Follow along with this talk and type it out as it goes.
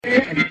Hello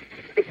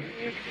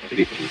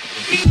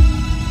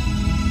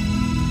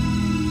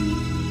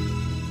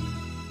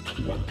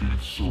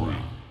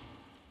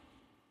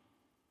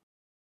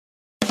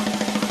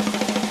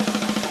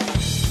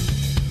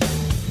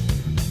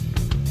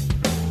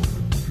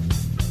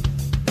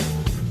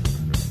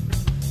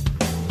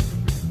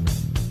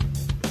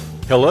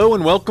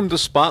and welcome to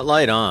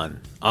Spotlight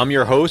On. I'm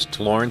your host,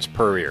 Lawrence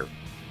Purrier.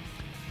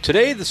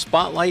 Today, the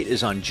spotlight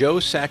is on Joe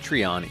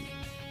Satriani.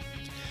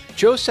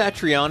 Joe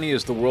Satriani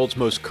is the world's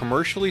most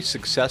commercially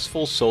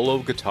successful solo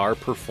guitar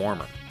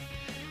performer,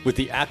 with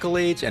the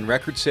accolades and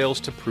record sales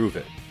to prove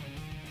it.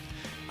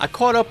 I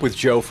caught up with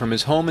Joe from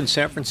his home in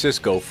San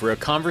Francisco for a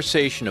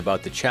conversation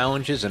about the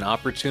challenges and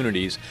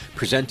opportunities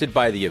presented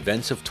by the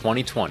events of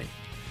 2020.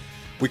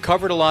 We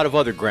covered a lot of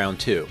other ground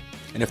too,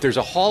 and if there's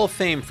a Hall of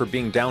Fame for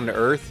being down to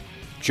earth,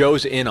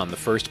 Joe's in on the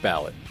first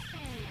ballot.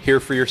 Hear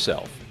for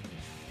yourself.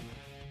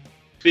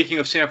 Speaking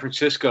of San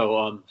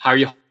Francisco, how are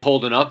you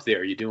holding up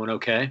there? You doing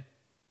okay?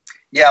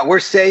 Yeah, we're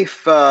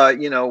safe.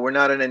 We're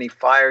not in any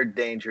fire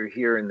danger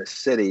here in the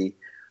city.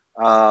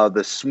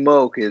 The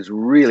smoke is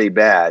really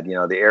bad.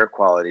 The air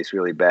quality is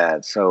really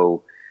bad.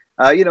 So,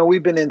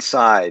 we've been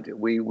inside.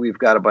 We've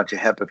got a bunch of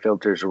HEPA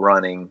filters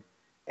running,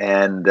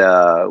 and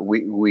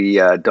we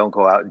don't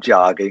go out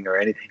jogging or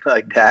anything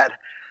like that.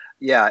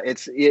 Yeah,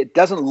 it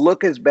doesn't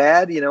look as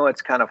bad.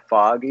 It's kind of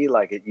foggy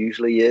like it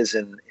usually is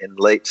in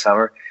late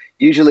summer.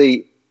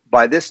 Usually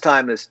by this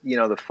time,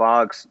 the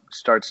fog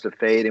starts to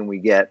fade and we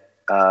get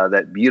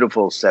that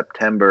beautiful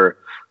September,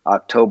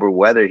 October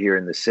weather here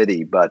in the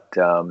city. But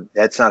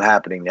that's not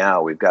happening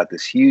now. We've got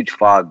this huge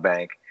fog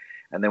bank,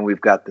 and then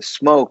we've got the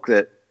smoke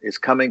that is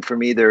coming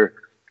from either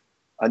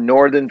a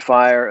northern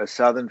fire, a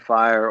southern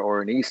fire,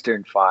 or an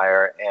eastern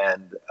fire.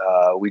 And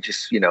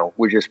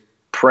we're just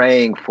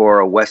praying for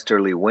a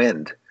westerly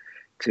wind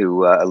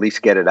to at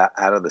least get it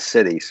out of the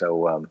city.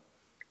 So,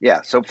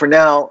 so for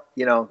now,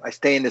 I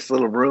stay in this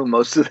little room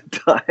most of the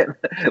time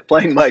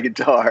playing my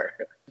guitar.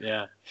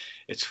 Yeah.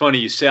 It's funny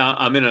you say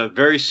I'm in a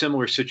very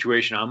similar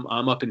situation.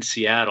 I'm up in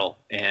Seattle,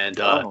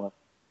 and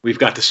we've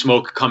got the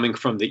smoke coming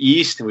from the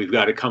east and we've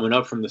got it coming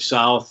up from the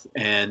south.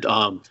 And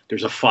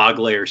there's a fog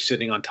layer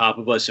sitting on top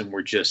of us, and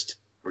we're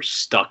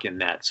stuck in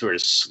that sort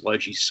of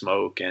sludgy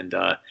smoke.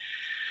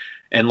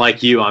 And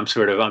like you, I'm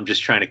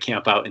just trying to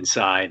camp out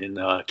inside and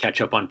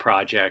catch up on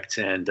projects.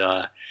 And,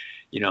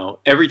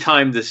 every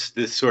time this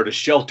sort of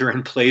shelter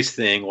in place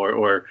thing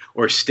or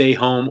stay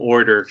home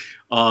order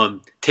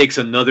takes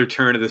another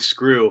turn of the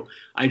screw,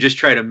 I just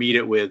try to meet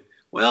it with,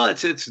 well,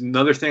 it's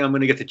another thing I'm going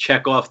to get to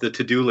check off the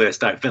to-do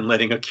list I've been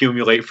letting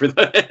accumulate for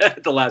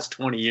the last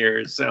 20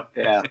 years. So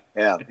yeah,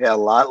 a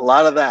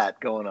lot of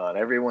that going on.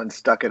 Everyone's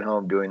stuck at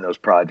home doing those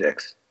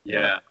projects.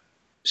 Yeah.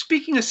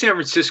 Speaking of San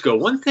Francisco,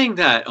 one thing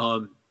that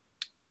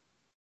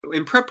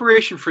in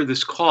preparation for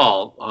this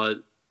call,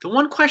 the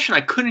one question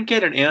I couldn't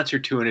get an answer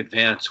to in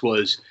advance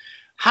was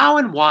how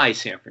and why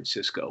San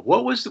Francisco?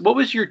 What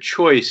was your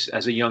choice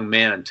as a young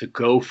man to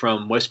go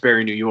from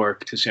Westbury, New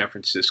York to San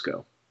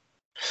Francisco?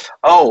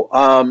 Well,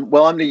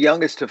 I'm the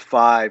youngest of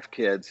 5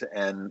 kids,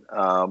 and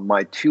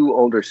my 2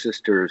 older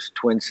sisters,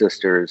 twin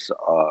sisters,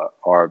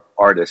 are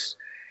artists,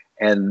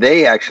 and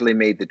they actually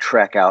made the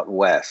trek out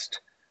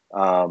west.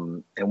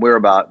 And we're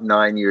about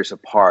 9 years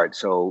apart.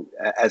 So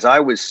as I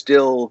was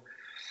still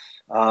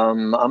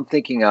I'm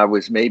thinking I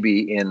was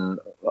maybe in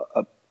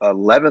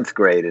 11th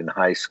grade in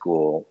high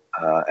school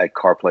at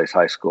Carr Place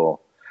High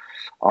School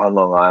on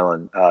Long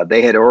Island.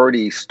 They had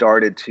already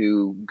started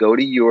to go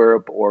to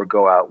Europe or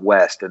go out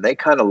west, and they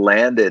kind of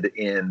landed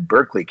in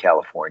Berkeley,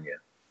 California,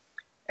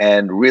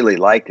 and really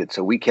liked it.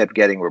 So we kept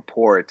getting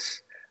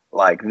reports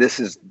like, this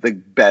is the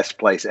best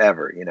place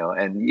ever,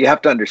 and you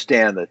have to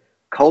understand the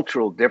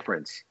cultural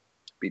difference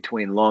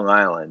between Long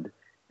Island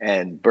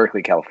and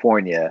Berkeley,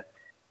 California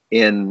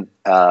in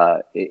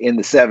the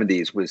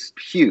 70s was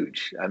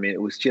huge. I mean,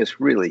 it was just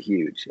really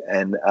huge.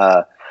 And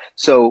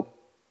so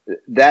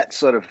that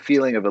sort of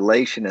feeling of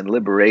elation and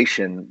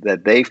liberation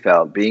that they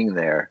felt being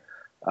there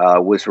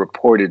was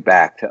reported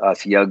back to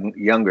us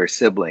younger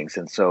siblings.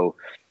 And so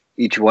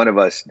each one of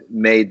us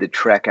made the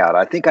trek out.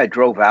 I think I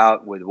drove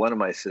out with one of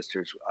my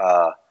sisters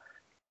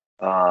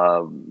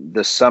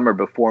the summer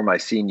before my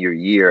senior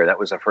year. That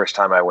was the first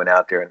time I went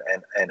out there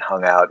and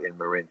hung out in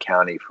Marin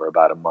County for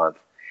about a month.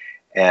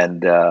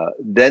 And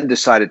then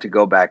decided to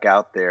go back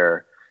out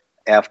there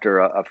after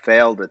a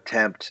failed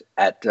attempt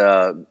at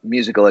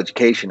musical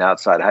education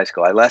outside high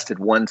school. I lasted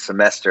 1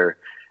 semester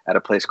at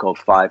a place called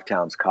Five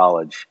Towns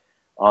College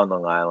on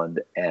Long Island.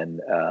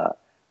 And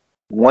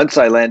once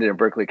I landed in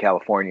Berkeley,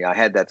 California, I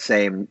had that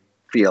same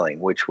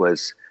feeling, which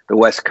was the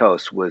West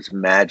Coast was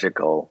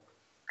magical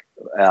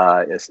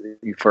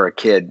for a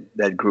kid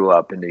that grew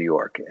up in New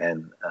York.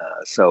 And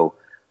so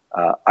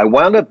I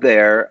wound up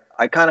there.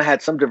 I kind of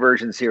had some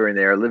diversions here and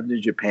there. I lived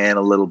in Japan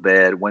a little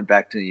bit, went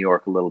back to New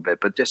York a little bit,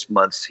 but just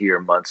months here,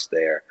 months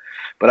there.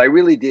 But I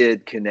really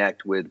did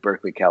connect with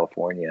Berkeley,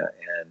 California.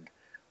 And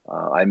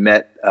I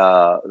met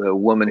the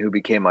woman who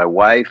became my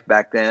wife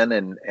back then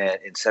in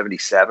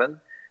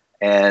 77.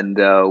 And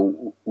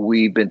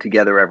we've been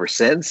together ever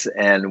since.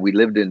 And we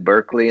lived in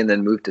Berkeley and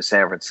then moved to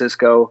San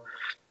Francisco.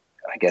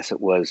 I guess it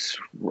was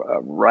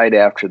right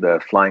after the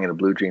Flying in a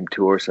Blue Dream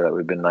tour, so that would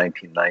have been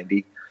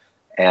 1990.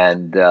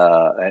 And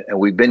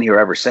we've been here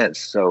ever since.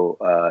 So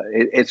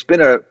it's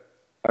been a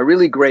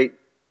really great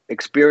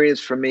experience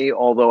for me,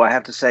 although I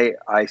have to say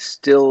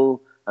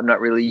I'm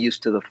not really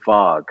used to the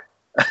fog.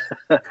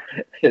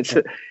 it's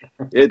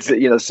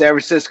San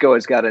Francisco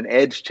has got an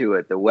edge to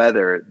it, the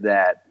weather,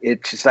 that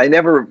I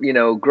never,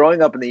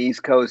 growing up in the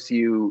East Coast,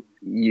 you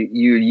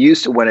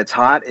used to, when it's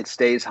hot it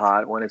stays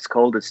hot, when it's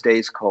cold it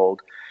stays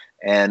cold,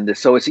 and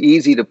so it's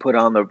easy to put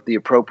on the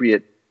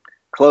appropriate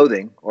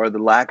clothing or the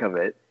lack of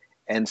it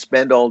and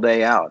spend all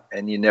day out,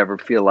 and you never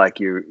feel like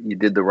you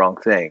did the wrong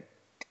thing.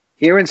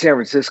 Here in San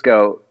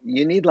Francisco,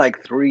 you need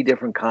like 3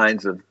 different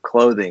kinds of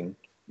clothing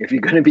if you're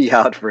going to be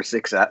out for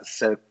 6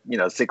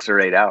 or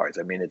 8 hours.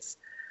 I mean,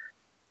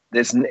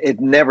 it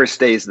never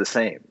stays the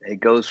same.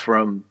 It goes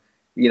from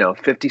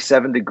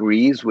 57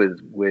 degrees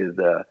with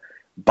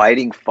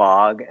biting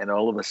fog, and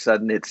all of a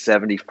sudden it's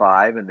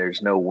 75 and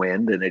there's no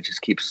wind, and it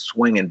just keeps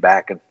swinging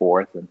back and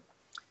forth. And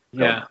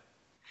yeah,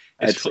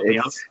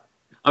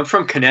 I'm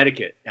from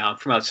Connecticut. I'm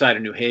from outside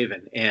of New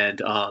Haven,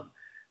 and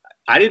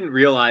I didn't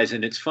realize,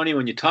 and it's funny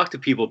when you talk to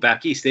people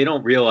back east, they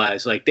don't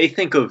realize, like, they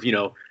think of,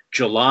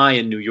 July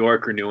in New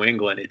York or New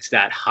England, it's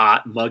that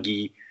hot,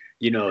 muggy,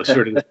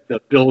 sort of the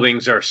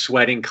buildings are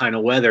sweating kind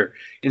of weather.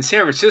 In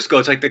San Francisco,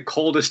 it's like the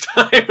coldest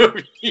time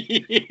of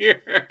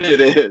year. It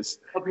is.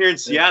 Up here in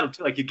Seattle,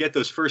 too, like, you get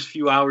those first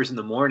few hours in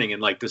the morning,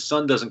 and like the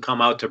sun doesn't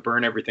come out to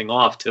burn everything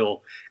off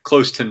till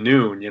close to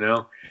noon,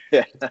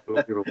 Yeah.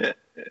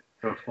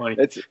 So funny.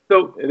 It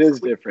is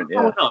different.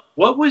 Yeah.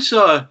 What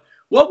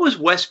was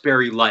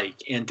Westbury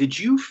like? And did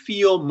you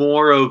feel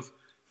more of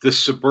the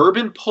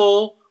suburban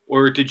pull,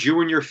 or did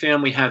you and your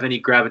family have any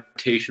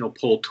gravitational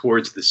pull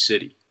towards the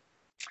city?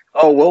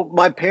 Oh, well,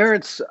 my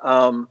parents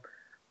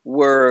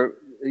were,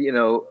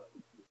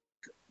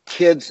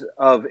 kids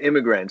of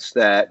immigrants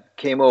that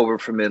came over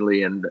from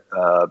Italy in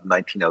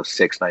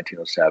 1906,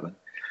 1907.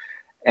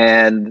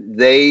 And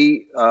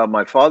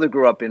my father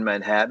grew up in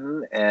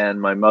Manhattan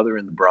and my mother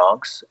in the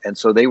Bronx. And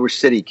so they were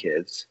city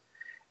kids.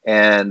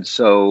 And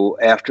so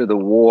after the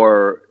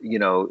war,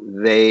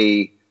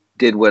 they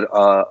did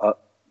what,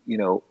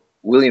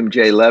 William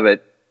J.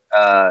 Levitt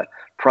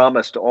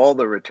promised all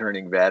the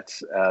returning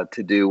vets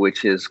to do,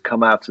 which is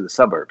come out to the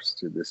suburbs,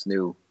 to this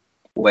new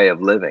way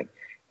of living.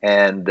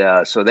 And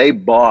so they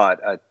bought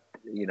a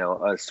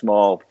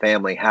small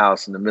family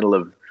house in the middle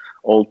of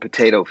old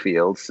potato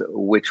fields,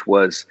 which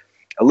was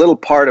a little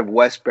part of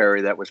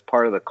Westbury that was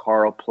part of the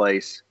Carle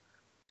Place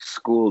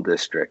school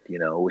district,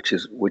 which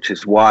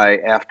is why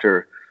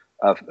after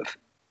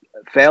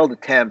failed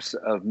attempts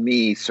of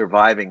me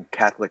surviving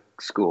Catholic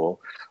school,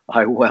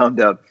 I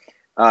wound up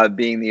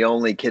being the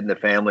only kid in the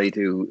family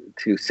to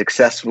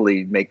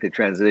successfully make the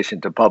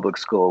transition to public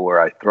school,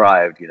 where I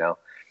thrived,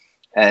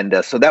 And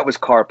so that was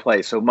Carle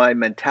Place. So my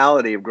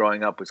mentality of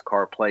growing up was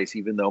Carle Place,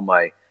 even though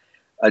my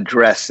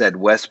address said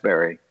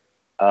Westbury.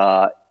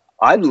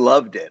 I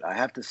loved it. I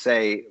have to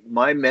say,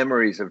 my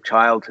memories of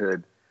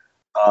childhood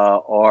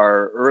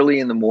are early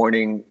in the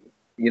morning,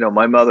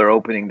 my mother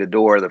opening the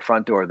door, the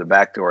front door, the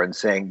back door, and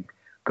saying,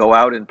 go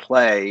out and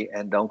play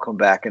and don't come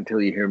back until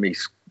you hear me,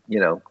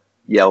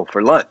 yell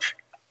for lunch.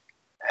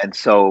 And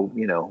so,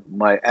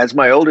 as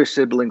my older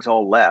siblings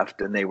all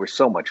left, and they were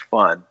so much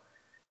fun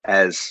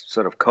as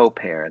sort of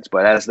co-parents,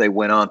 but as they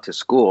went on to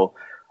school,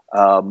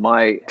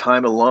 my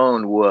time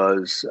alone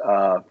was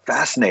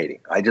fascinating.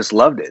 I just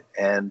loved it.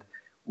 And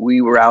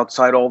we were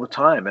outside all the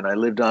time. And I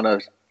lived on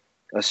a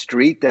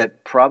street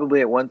that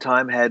probably at one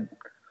time had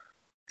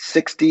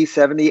 60,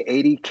 70,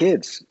 80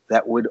 kids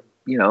that would,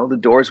 the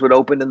doors would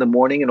open in the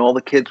morning and all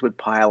the kids would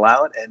pile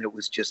out, and it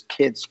was just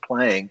kids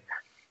playing,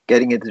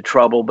 getting into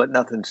trouble, but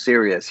nothing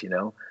serious,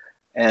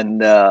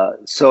 And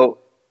so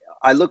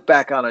I look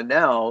back on it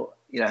now,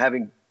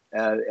 having,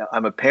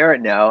 I'm a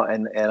parent now,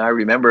 and I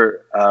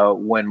remember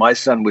when my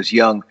son was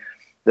young,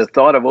 the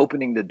thought of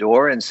opening the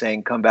door and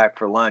saying, come back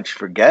for lunch,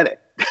 forget it.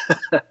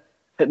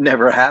 It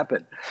never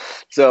happened.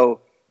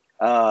 So,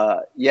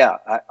 I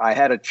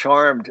had a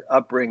charmed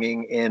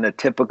upbringing in a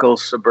typical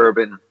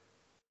suburban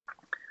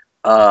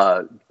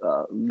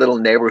little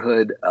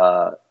neighborhood,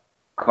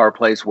 Carle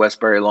Place,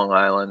 Westbury, Long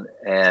Island,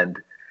 and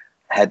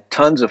had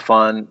tons of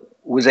fun,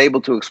 was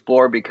able to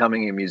explore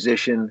becoming a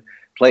musician,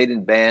 played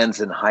in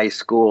bands in high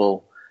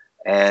school,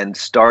 and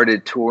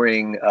started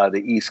touring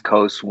the East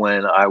Coast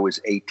when I was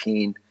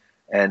 18,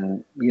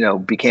 and,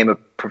 became a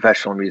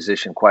professional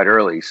musician quite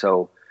early.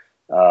 So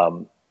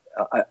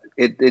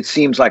it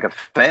seems like a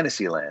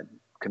fantasy land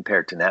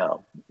compared to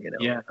now,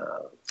 Yeah.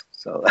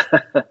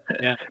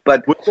 Yeah.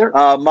 But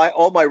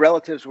all my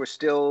relatives were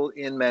still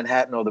in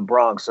Manhattan or the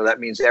Bronx, so that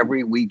means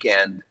every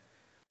weekend,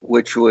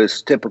 which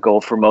was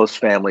typical for most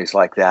families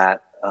like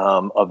that,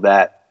 of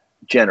that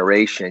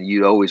generation,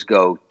 you always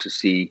go to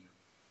see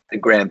the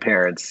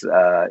grandparents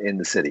in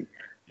the city.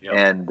 Yep.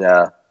 And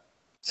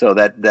So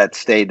that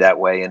stayed that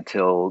way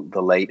until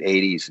the late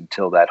 80s,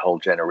 until that whole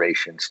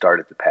generation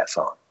started to pass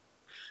on.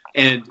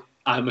 And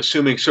I'm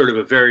assuming sort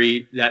of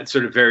very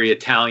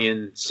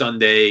Italian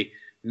Sunday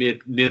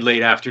mid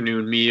late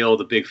afternoon meal,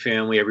 the big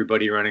family,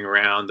 everybody running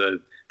around,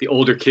 the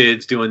older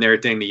kids doing their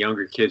thing, the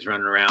younger kids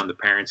running around, the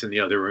parents in the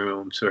other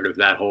room, sort of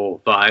that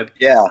whole vibe.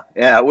 Yeah.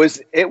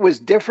 It was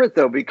different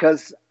though,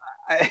 because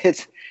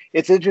it's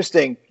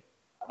interesting.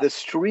 The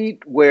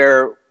street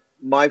where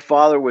my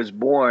father was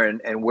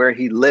born and where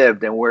he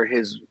lived and where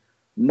his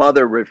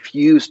mother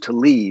refused to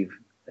leave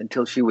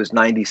until she was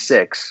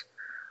 96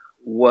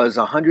 was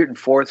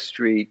 104th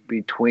Street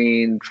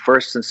between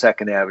 1st and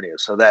 2nd Avenue.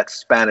 So that's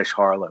Spanish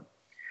Harlem.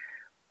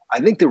 I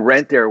think the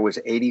rent there was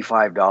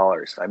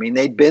 $85. I mean,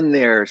 they'd been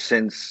there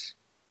since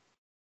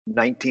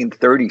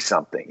 1930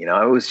 something.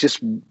 It was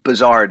just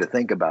bizarre to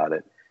think about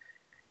it.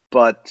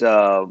 But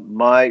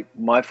my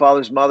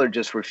father's mother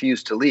just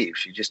refused to leave.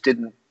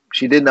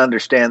 She didn't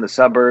understand the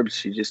suburbs.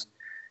 She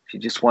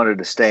just wanted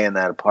to stay in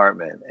that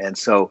apartment. And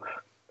so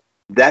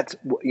that's,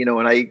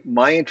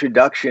 my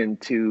introduction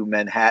to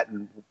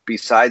Manhattan,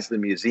 besides the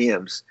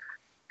museums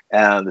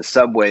and the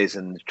subways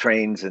and the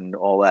trains and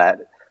all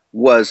that,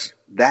 was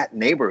that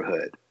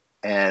neighborhood.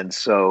 And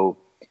so,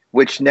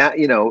 which now,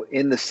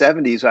 in the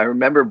 70s, I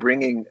remember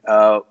bringing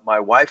my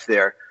wife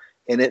there,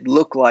 and it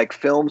looked like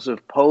films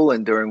of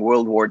Poland during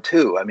World War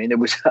II. I mean, it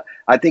was,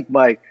 I think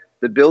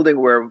the building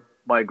where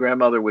my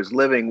grandmother was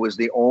living was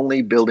the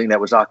only building that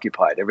was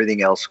occupied.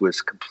 Everything else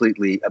was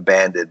completely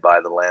abandoned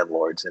by the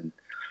landlords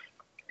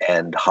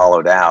and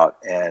hollowed out.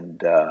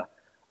 And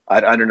I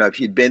don't know if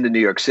you'd been to New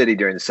York City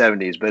during the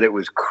 70s, but it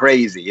was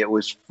crazy. It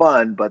was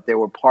fun, but there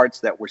were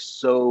parts that were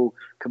so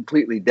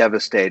completely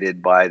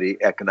devastated by the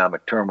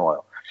economic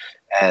turmoil.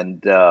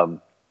 And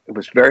it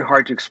was very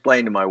hard to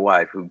explain to my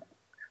wife, who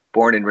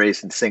born and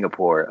raised in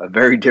Singapore, a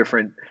very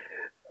different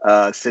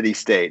city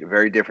state, a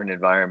very different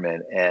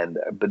environment.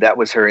 But that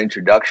was her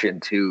introduction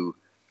to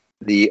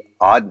the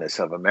oddness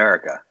of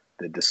America,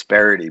 the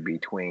disparity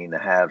between the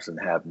haves and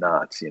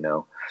have-nots,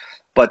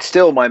 But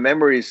still, my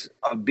memories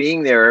of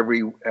being there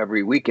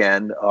every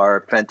weekend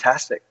are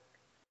fantastic.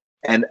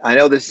 And I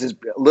know this is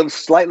a little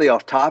slightly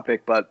off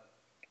topic, but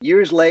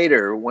years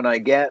later, when I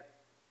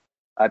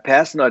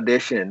passed an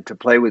audition to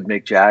play with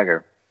Mick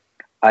Jagger,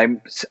 I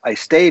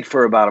stayed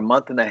for about a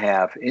month and a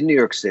half in New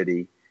York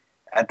City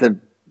at the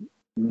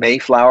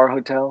Mayflower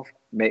Hotel,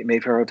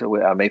 Mayflower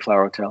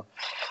Hotel.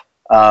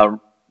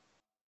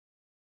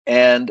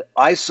 And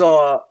I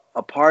saw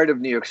a part of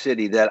New York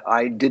City that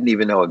I didn't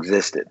even know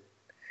existed.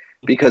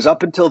 Because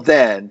up until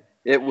then,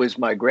 it was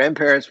my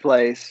grandparents'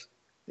 place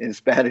in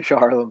Spanish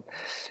Harlem.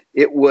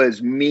 It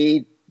was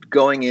me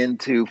going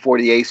into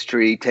 48th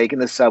Street, taking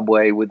the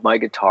subway with my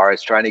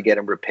guitarist, trying to get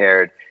them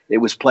repaired. It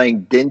was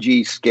playing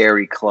dingy,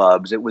 scary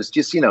clubs. It was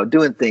just,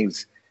 doing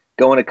things,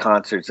 going to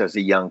concerts as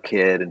a young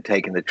kid and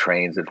taking the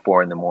trains at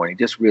 4 a.m,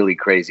 just really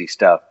crazy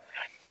stuff.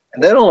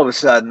 And then all of a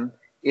sudden,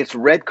 it's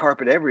red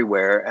carpet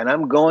everywhere. And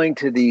I'm going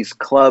to these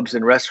clubs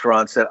and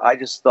restaurants that I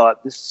just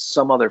thought this is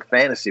some other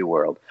fantasy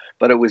world,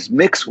 but it was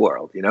Mick's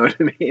world. You know what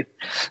I mean?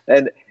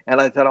 And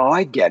I thought, oh,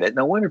 I get it.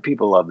 No wonder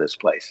people love this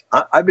place.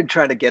 I've been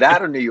trying to get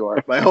out of New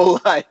York my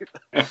whole life.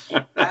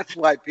 That's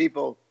why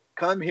people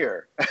come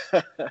here.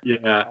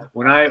 Yeah.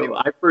 When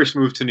I first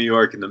moved to New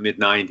York in the mid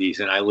 90s,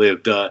 and I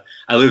lived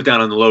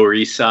down on the Lower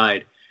East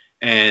Side,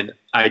 and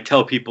I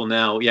tell people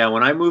now, yeah,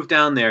 when I moved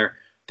down there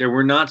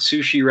were not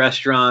sushi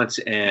restaurants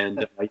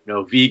and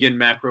vegan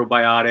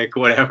macrobiotic,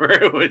 whatever.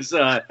 It was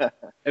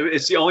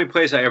it's the only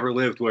place I ever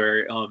lived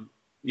where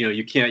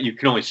you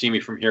can only see me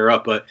from here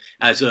up, but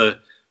as a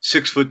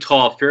 6 foot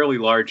tall, fairly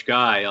large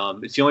guy,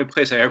 it's the only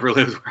place I ever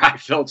lived where I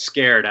felt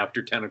scared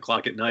after 10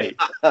 o'clock at night.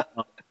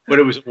 But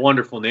it was a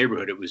wonderful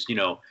neighborhood. It was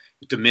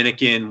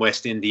Dominican,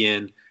 West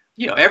Indian,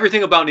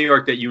 everything about New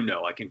York that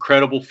like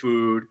incredible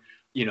food.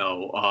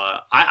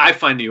 I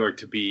find New York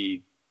to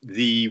be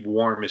the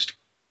warmest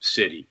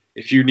city.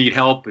 If you need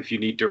help, if you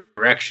need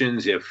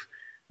directions, if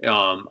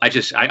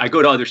I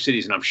go to other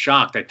cities and I'm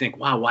shocked. I think,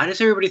 wow, why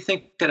does everybody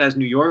think that as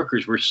New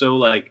Yorkers we're so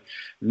like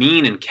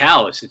mean and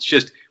callous? It's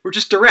just we're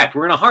just direct.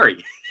 We're in a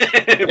hurry.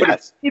 But if you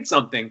need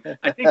something,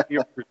 I think New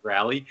Yorkers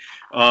rally.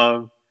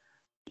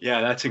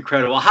 Yeah, that's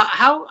incredible.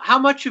 How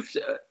much of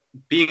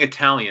being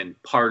Italian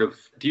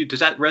does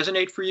that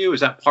resonate for you?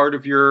 Is that part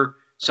of your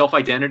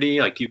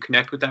self-identity? Like, do you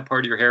connect with that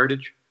part of your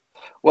heritage?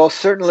 Well,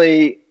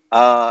 certainly.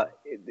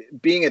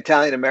 Being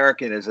Italian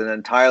American is an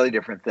entirely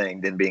different thing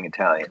than being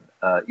Italian.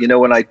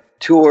 When I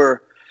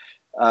tour,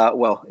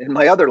 in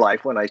my other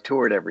life, when I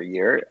toured every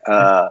year,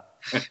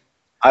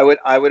 I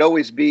would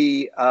always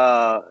be,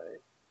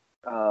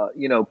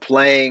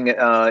 playing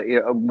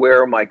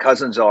where my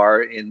cousins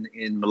are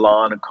in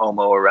Milan and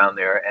Como, around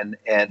there,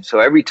 and so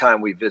every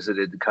time we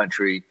visited the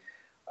country,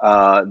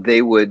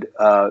 they would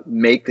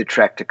make the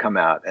trek to come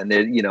out, and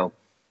then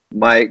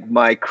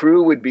my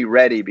crew would be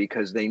ready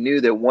because they knew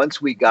that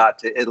once we got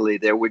to Italy,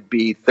 there would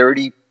be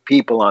 30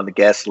 people on the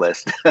guest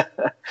list.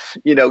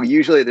 You know,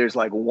 usually there's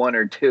like one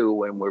or two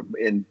when we're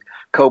in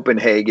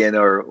Copenhagen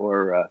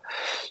or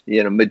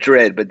you know,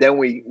 Madrid. But then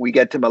we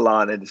get to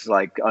Milan and it's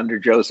like under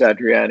Joe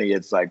Satriani,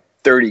 it's like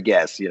 30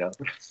 guests, you know.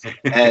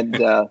 And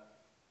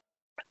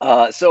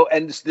so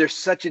there's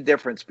such a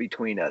difference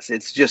between us.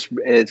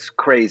 It's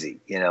crazy,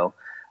 you know.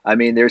 I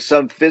mean, there's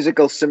some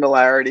physical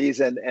similarities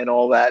and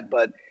all that,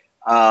 but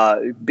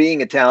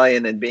being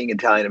Italian and being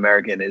Italian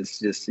American is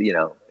just, you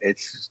know,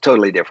 it's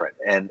totally different.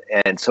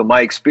 And so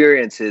my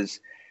experience is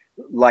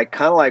like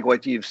kind of like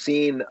what you've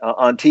seen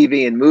on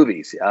TV and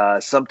movies.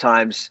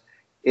 Sometimes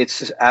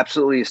it's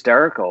absolutely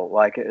hysterical.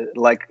 Like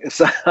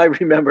so I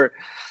remember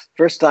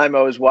first time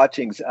I was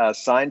watching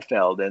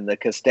Seinfeld, and the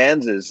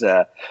Costanzas,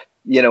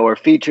 you know, were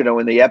featured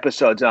in the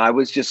episodes, and I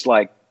was just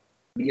like,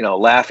 you know,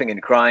 laughing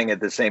and crying at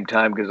the same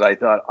time, because I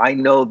thought, I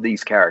know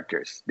these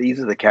characters. These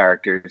are the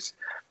characters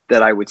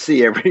that I would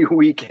see every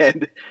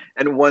weekend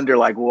and wonder,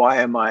 like, why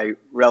am my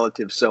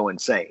relative so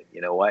insane? You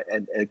know, why?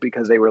 And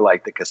because they were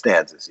like the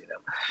Costanzas, you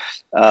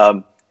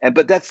know.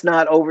 But that's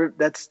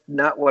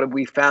not what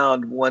we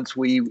found once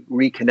we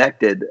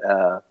reconnected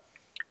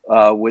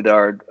with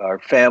our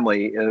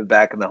family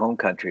back in the home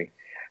country.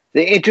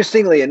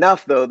 Interestingly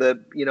enough, though,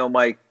 you know,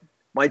 my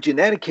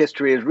genetic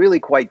history is really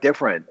quite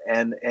different.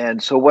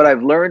 And so what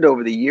I've learned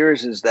over the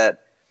years is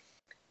that,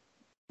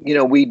 you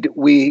know,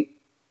 we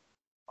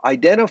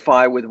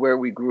identify with where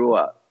we grew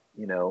up,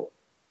 you know.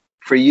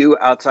 For you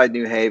outside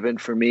New Haven,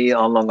 for me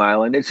on Long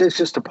Island, it's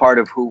just a part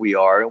of who we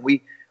are. And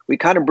we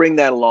kind of bring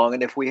that along.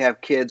 And if we have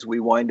kids, we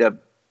wind up,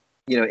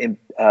 you know,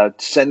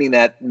 sending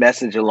that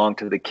message along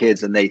to the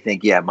kids, and they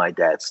think, yeah, my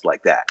dad's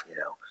like that, you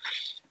know.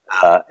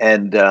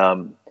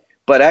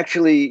 But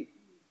actually,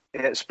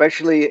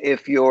 especially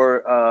if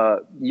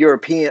you're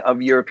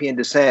European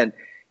descent,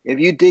 if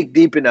you dig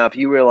deep enough,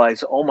 you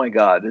realize, oh my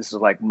God, this is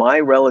like my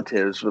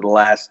relatives for the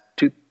last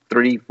 2,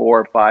 3,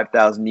 4,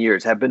 5,000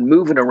 years have been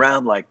moving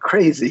around like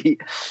crazy,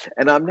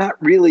 and I'm not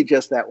really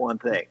just that one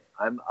thing.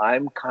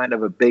 I'm kind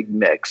of a big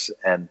mix,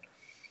 and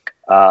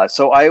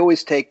so I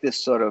always take this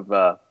sort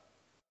of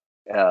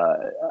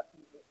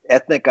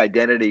ethnic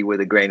identity with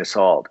a grain of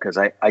salt, because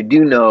I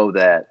do know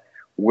that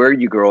where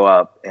you grow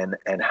up and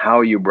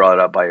how you're brought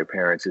up by your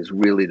parents is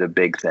really the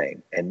big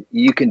thing. And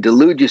you can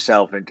delude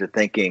yourself into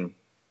thinking,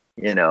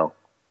 you know,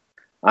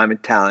 I'm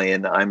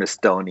Italian, I'm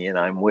Estonian,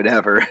 I'm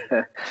whatever.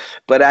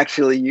 But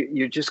actually,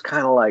 you're just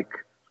kind of like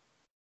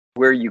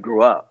where you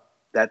grew up.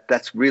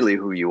 That's really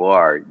who you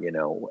are, you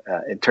know,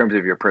 in terms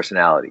of your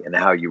personality and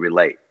how you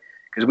relate.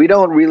 Because we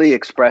don't really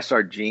express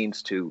our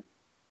genes to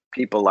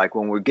people. Like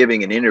when we're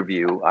giving an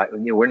interview, you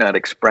know, we're not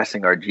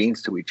expressing our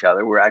genes to each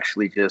other. We're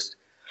actually just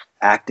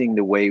acting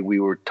the way we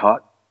were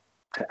taught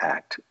to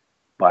act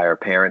by our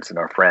parents and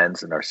our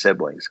friends and our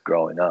siblings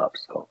growing up.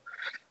 So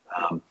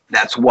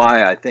that's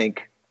why I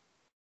think,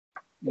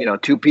 you know,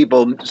 two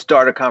people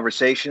start a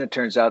conversation, it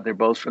turns out they're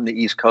both from the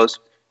East Coast.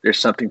 There's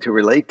something to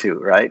relate to,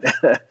 right?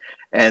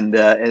 And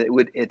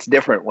it's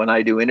different when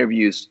I do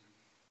interviews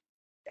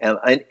and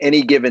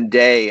any given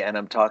day, and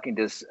I'm talking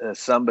to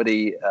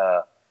somebody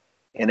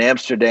in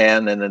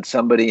Amsterdam, and then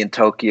somebody in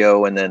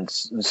Tokyo, and then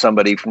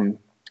somebody from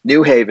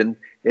New Haven.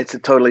 It's a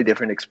totally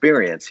different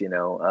experience, you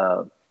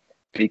know,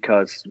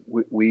 because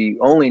we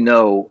only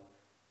know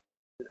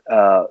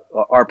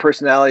our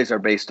personalities are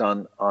based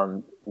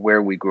on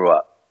where we grew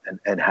up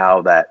and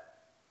how that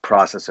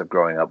process of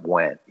growing up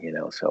went, you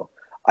know. So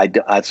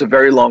it's a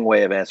very long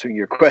way of answering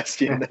your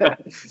question.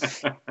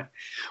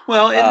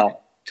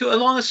 Well,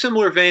 along a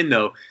similar vein,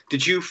 though,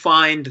 did you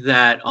find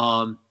that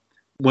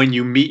when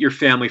you meet your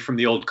family from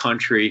the old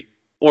country,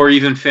 or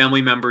even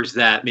family members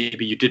that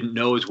maybe you didn't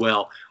know as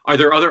well, are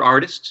there other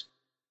artists,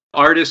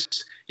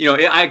 you know,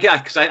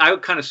 because I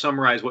would kind of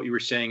summarize what you were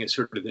saying as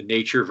sort of the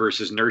nature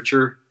versus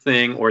nurture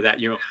thing, or that,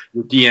 you know,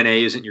 your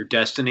DNA isn't your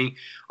destiny.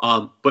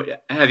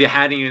 But have you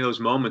had any of those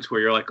moments where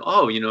you're like,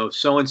 oh, you know,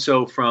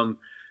 so-and-so from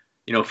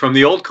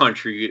the old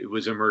country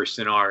was immersed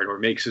in art or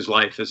makes his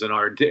life as an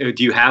art? Do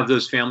you have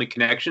those family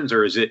connections,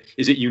 or is it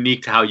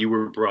unique to how you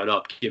were brought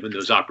up, given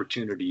those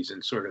opportunities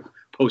in sort of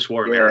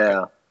post-war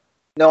America?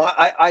 No,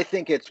 I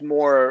think it's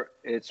more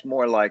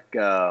like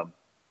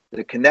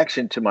the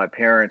connection to my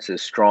parents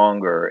is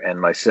stronger, and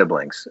my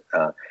siblings.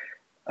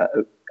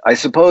 I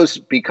suppose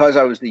because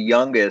I was the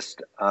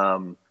youngest,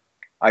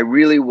 I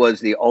really was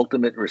the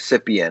ultimate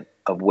recipient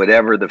of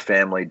whatever the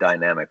family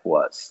dynamic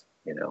was,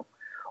 you know.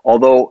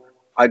 Although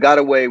I got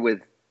away with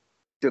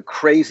the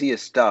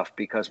craziest stuff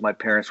because my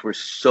parents were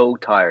so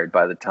tired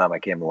by the time I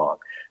came along.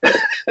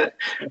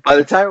 By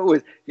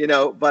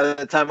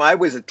the time I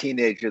was a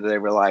teenager, they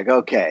were like,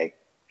 okay,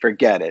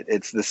 forget it.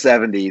 It's the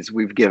 70s.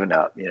 We've given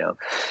up, you know,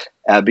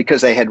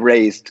 because they had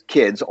raised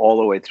kids all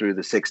the way through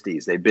the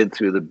 60s. They've been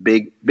through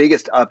the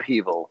biggest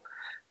upheaval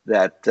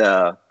that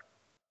the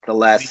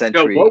last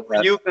century. What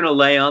were you going to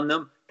lay on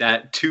them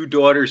that 2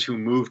 daughters who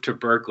moved to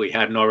Berkeley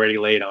hadn't already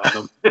laid on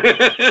them?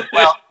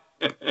 Well,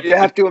 you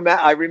have to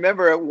imagine. I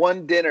remember at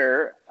one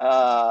dinner,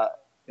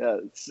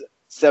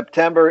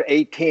 September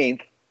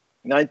 18th,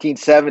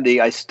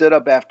 1970, I stood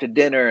up after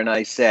dinner and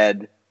I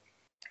said,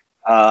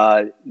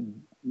 uh,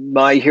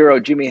 my hero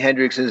Jimi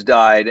Hendrix has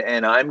died,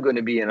 and I'm going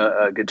to be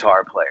a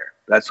guitar player.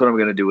 That's what I'm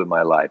going to do with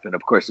my life. And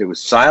of course, there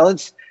was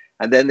silence,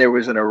 and then there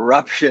was an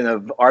eruption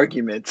of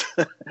argument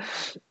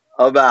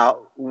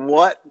about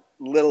what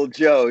little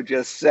Joe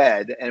just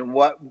said and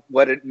what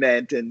it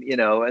meant, and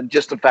and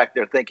just the fact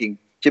they're thinking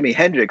Jimi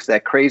Hendrix,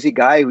 that crazy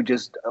guy who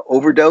just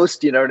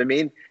overdosed. You know what I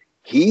mean?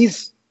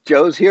 He's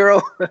Joe's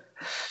hero.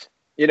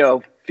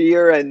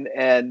 Fear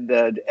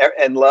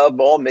and love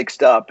all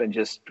mixed up, and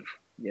just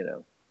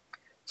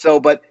So,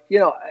 but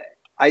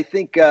I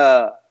think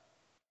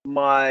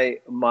my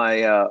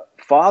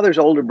father's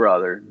older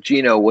brother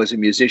Gino was a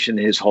musician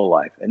his whole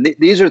life, and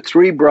these are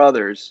three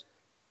brothers.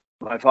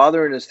 My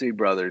father and his three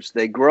brothers.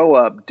 They grow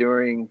up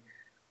during,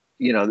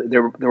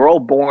 they're all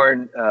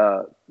born.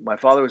 My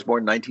father was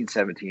born in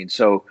 1917,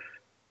 so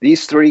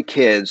these three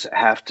kids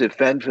have to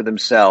fend for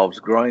themselves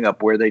growing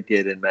up where they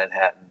did in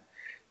Manhattan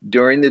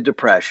during the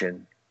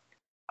Depression.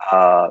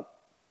 I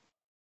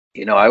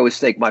always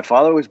think my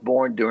father was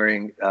born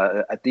during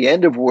at the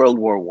end of World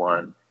War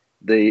I,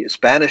 the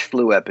Spanish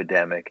flu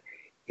epidemic.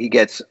 He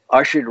gets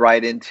ushered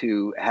right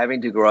into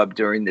having to grow up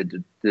during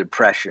the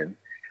Depression.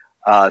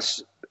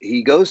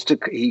 He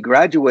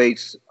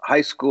graduates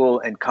high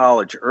school and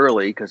college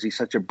early because he's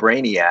such a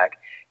brainiac,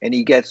 and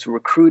he gets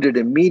recruited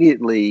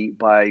immediately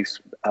by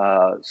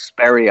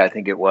Sperry, I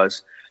think it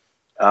was,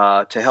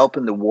 to help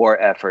in the war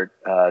effort,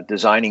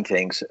 designing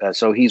things.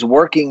 So he's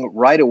working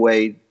right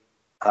away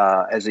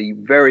as a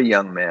very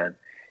young man,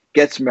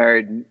 gets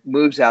married,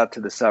 moves out to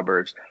the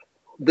suburbs.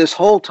 This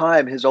whole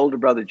time, his older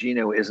brother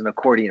Gino is an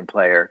accordion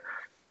player,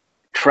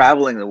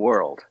 traveling the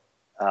world.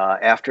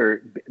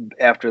 After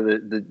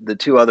the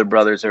two other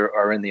brothers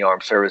are in the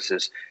armed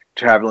services,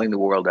 traveling the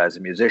world as a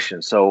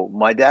musician. So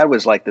my dad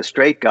was like the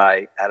straight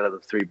guy out of the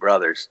three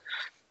brothers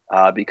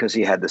because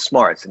he had the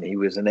smarts, and he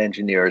was an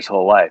engineer his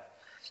whole life.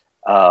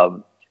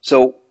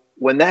 So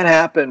when that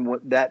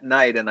happened that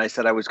night, and I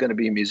said I was going to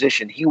be a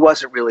musician, he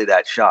wasn't really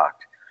that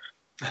shocked.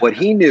 What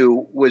he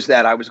knew was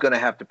that I was going to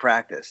have to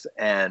practice,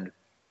 and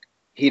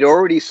he'd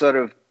already sort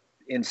of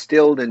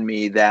instilled in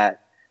me that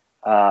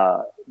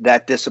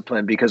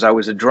discipline, because I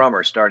was a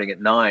drummer starting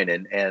at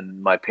 9,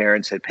 and my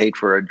parents had paid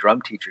for a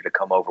drum teacher to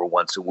come over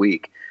once a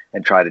week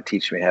and try to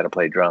teach me how to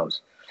play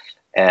drums.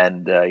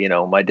 And,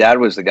 my dad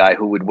was the guy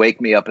who would wake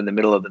me up in the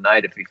middle of the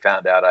night if he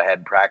found out I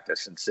hadn't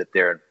practiced, and sit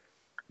there and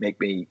make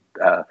me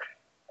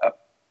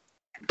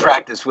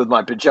practice with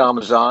my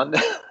pajamas on.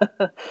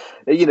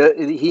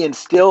 He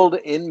instilled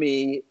in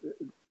me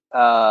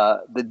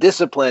the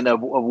discipline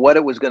of what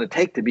it was going to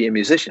take to be a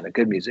musician, a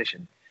good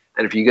musician.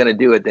 And if you're going to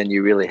do it, then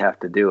you really have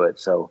to do it.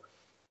 So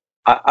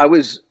I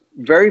was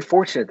very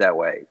fortunate that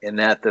way, in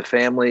that the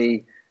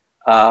family,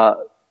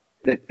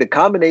 the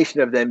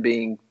combination of them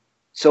being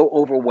so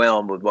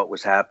overwhelmed with what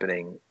was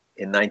happening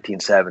in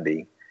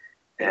 1970,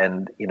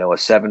 and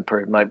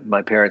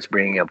my parents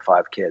bringing up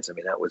 5 kids. I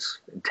mean, that was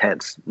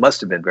intense.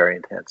 Must have been very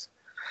intense.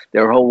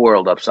 Their whole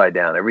world upside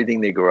down. Everything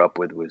they grew up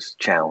with was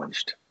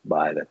challenged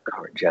by the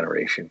current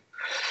generation,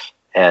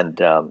 and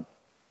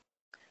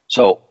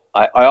so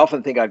I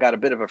often think I got a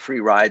bit of a free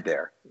ride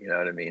there. You know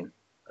what I mean?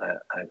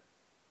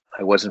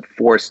 I wasn't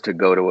forced to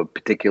go to a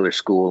particular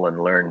school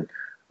and learn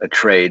a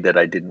trade that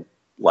I didn't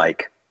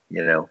like.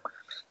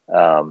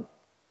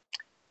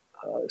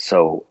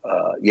 So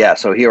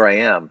here I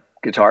am,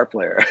 guitar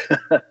player.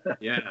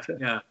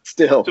 Yeah.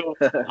 Still. So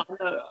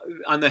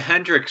on the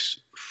Hendrix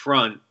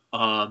front,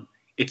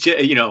 it's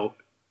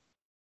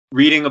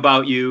reading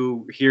about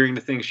you, hearing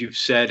the things you've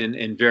said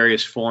in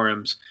various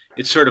forums,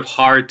 it's sort of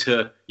hard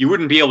you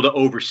wouldn't be able to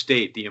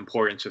overstate the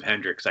importance of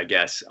Hendrix, I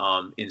guess,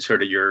 in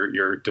sort of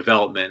your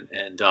development.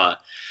 And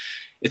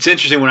it's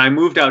interesting, when I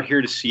moved out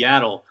here to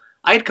Seattle,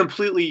 I had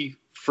completely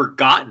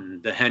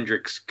forgotten the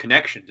Hendrix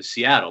connection to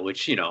Seattle,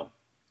 which,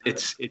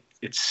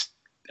 it's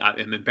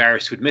I'm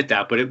embarrassed to admit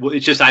that, but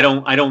it's just I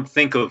don't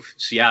think of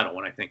Seattle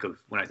when I think of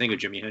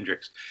Jimi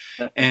Hendrix,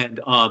 and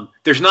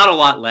there's not a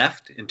lot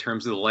left in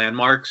terms of the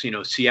landmarks.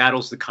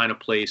 Seattle's the kind of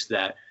place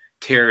that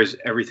tears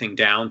everything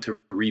down to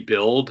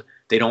rebuild.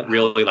 They don't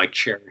really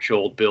cherish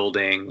old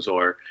buildings,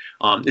 or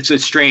it's a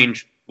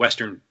strange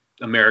Western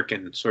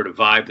American sort of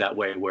vibe that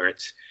way, where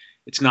it's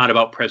not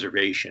about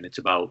preservation, it's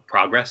about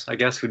progress, I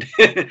guess.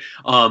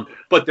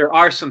 But there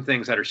are some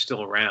things that are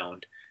still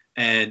around.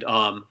 And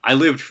I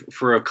lived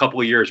for a couple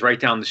of years right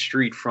down the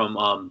street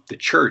from the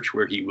church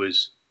where he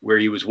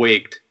was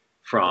waked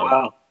from.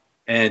 Wow.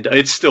 And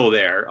it's still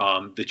there.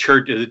 The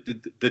church,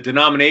 the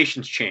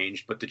denomination's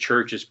changed, but the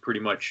church is pretty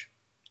much,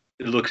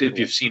 it looks, if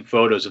you've seen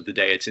photos of the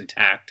day, it's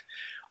intact.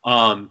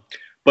 But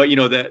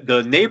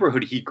the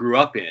neighborhood he grew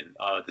up in,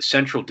 the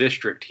Central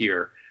District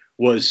here,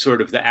 was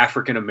sort of the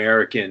African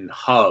American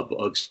hub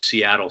of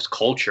Seattle's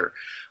culture.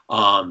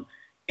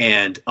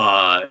 And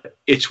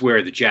it's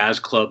where the jazz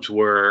clubs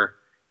were.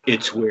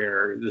 It's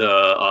where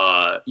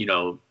the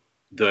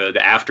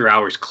after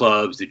hours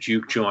clubs, the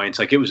juke joints.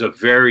 It was a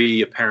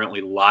very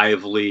apparently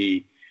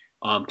lively.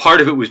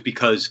 Part of it was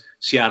because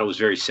Seattle was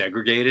very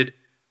segregated,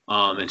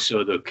 and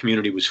so the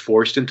community was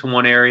forced into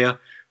one area.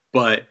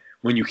 But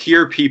when you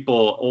hear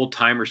people, old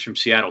timers from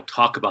Seattle,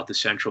 talk about the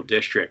Central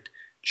District,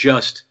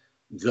 just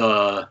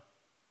the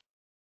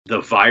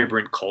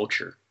vibrant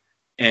culture.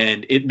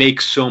 And it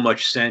makes so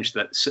much sense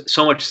that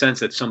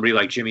somebody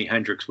like Jimi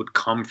Hendrix would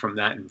come from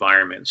that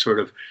environment, sort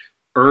of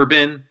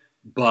urban,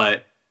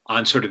 but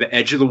on sort of the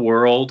edge of the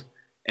world.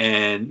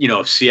 And, you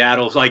know,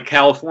 Seattle's like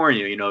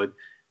California, you know,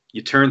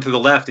 you turn to the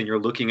left and you're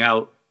looking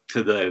out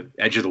to the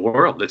edge of the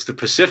world. It's the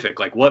Pacific.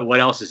 Like what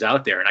else is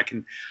out there?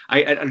 And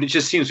it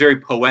just seems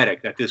very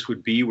poetic that this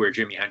would be where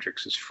Jimi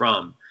Hendrix is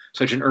from,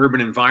 such an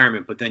urban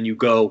environment. But then you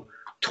go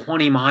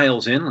 20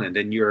 miles inland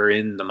and you're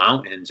in the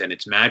mountains and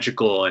it's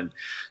magical. And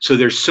so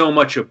there's so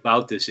much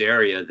about this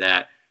area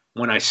that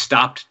when I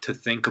stopped to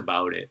think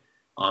about it,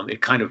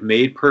 it kind of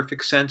made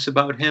perfect sense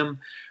about him.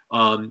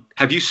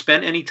 Have you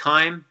spent any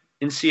time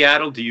in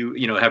Seattle?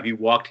 Have you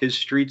walked his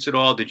streets at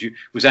all?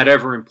 Was that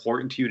ever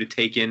important to you to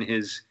take in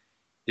his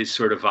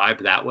sort of vibe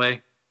that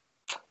way?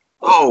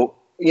 Oh,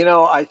 you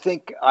know, I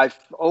think I've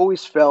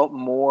always felt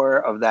more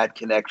of that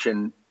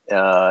connection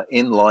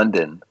in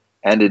London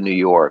and in New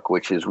York,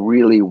 which is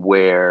really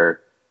where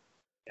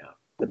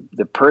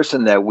the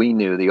person that we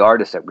knew, the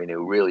artist that we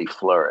knew, really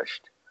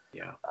flourished.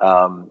 Yeah.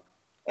 I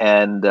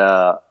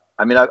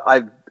mean,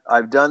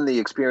 I've done the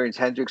Experience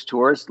Hendrix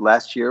tours.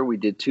 Last year we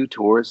did 2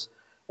 tours,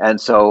 and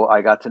so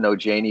I got to know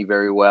Janie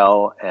very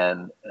well,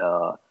 and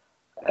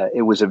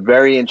it was a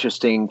very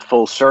interesting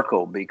full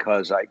circle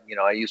because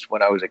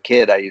when I was a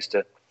kid, I used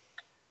to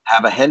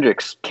have a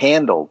Hendrix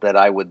candle that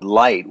I would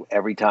light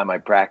every time I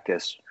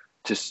practiced,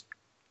 just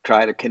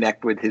try to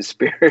connect with his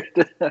spirit,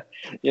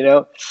 you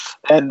know?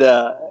 And,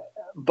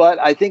 but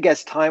I think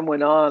as time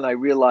went on, I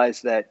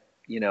realized that,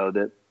 you know,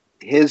 that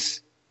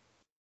his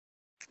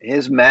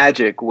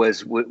magic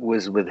was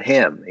with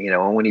him, you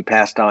know, and when he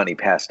passed on, he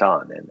passed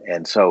on.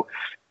 And so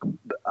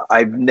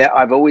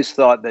I've always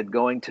thought that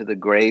going to the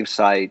grave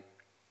site,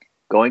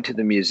 going to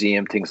the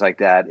museum, things like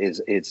that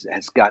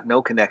has got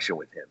no connection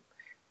with him.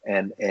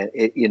 And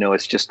it, you know,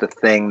 it's just a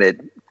thing that,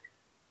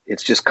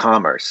 it's just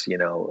commerce, you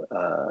know,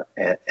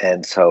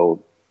 and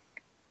so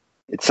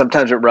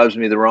sometimes it rubs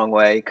me the wrong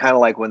way. Kind of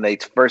like when they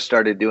first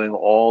started doing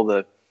all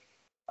the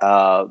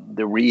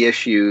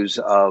reissues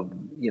of,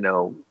 you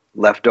know,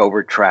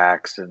 leftover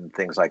tracks and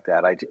things like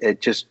that.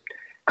 It just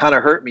kind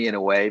of hurt me in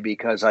a way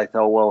because I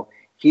thought, well,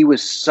 he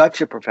was such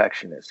a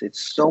perfectionist. It's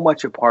so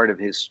much a part of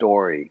his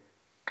story,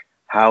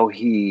 how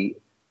he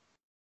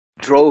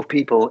drove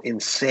people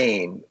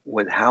insane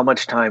with how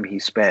much time he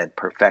spent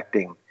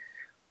perfecting,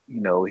 you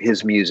know,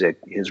 his music,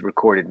 his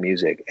recorded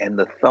music, and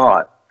the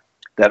thought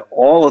that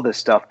all of the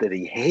stuff that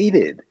he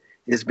hated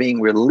is being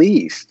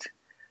released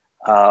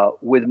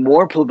with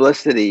more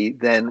publicity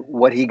than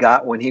what he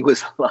got when he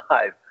was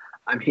alive.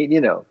 I mean,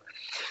 you know,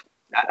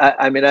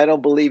 I mean, I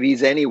don't believe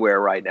he's anywhere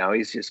right now.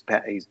 He's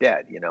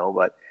dead, you know.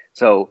 But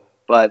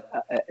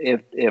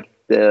if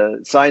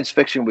the science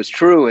fiction was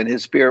true and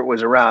his spirit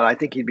was around, I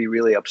think he'd be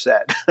really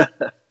upset.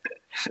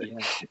 Yeah.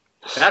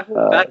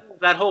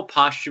 That whole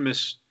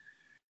posthumous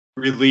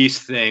release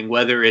thing,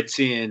 whether it's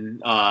in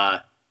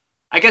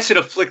I guess it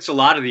afflicts a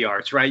lot of the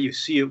arts, right? You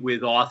see it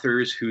with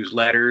authors whose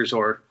letters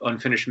or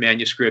unfinished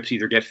manuscripts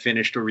either get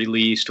finished or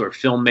released, or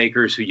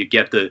filmmakers who you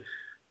get the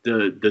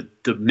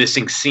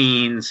missing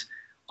scenes.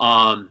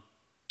 How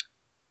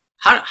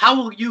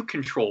will you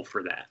control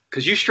for that?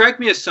 Because you strike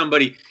me as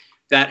somebody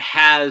that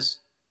has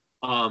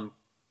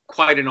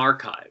quite an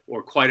archive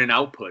or quite an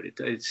output.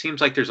 It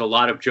seems like there's a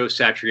lot of Joe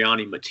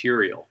Satriani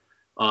material.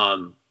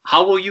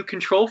 How will you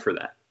control for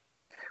that?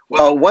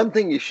 Well, one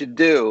thing you should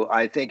do,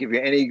 I think, if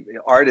you're any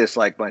artist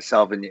like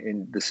myself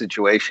in the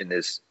situation,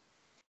 is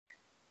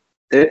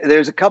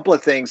there's a couple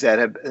of things that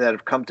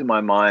have come to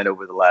my mind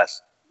over the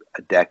last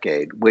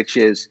decade, which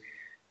is,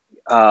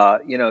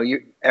 you know,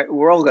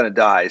 we're all going to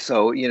die,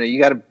 so you know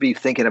you got to be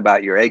thinking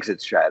about your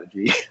exit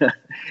strategy,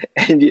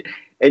 and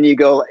you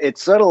go.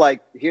 It's sort of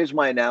like, here's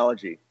my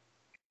analogy: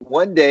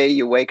 one day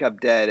you wake up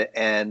dead,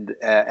 and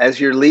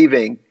as you're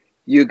leaving,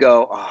 you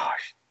go, oh,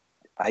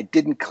 I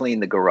didn't clean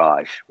the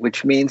garage,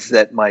 which means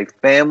that my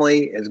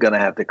family is going to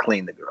have to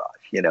clean the garage,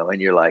 you know,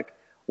 and you're like,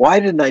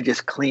 why didn't I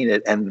just clean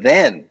it and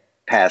then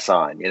pass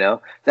on, you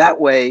know? That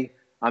way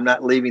I'm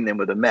not leaving them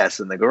with a mess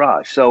in the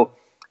garage. So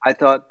I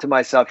thought to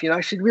myself, you know,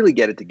 I should really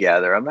get it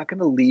together. I'm not going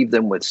to leave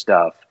them with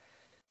stuff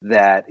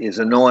that is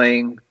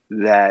annoying,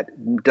 that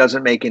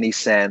doesn't make any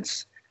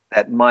sense,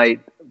 that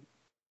might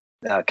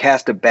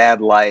cast a bad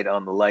light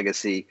on the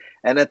legacy.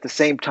 And at the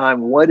same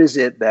time, what is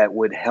it that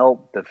would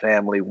help the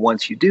family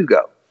once you do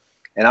go?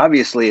 And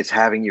obviously it's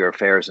having your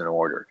affairs in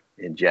order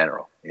in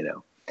general, you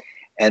know.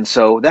 And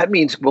so that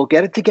means we'll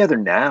get it together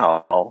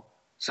now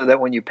so that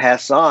when you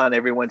pass on,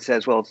 everyone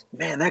says, well,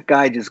 man, that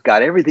guy just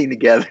got everything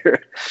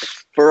together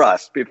for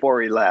us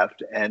before he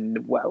left.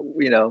 And, well,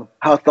 you know,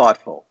 how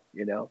thoughtful,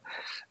 you know.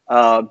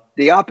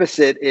 The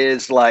opposite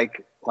is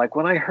like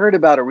when I heard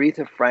about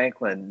Aretha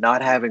Franklin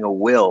not having a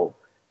will,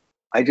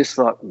 I just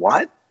thought,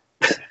 what?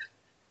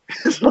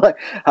 It's like,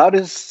 how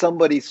does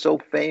somebody so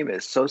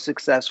famous, so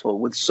successful,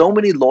 with so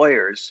many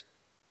lawyers,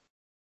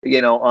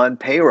 you know, on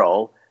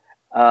payroll,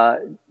 uh,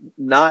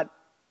 not,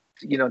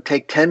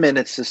 take 10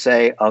 minutes to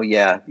say, oh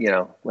yeah,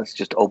 let's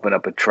just open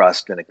up a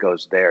trust and it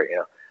goes there.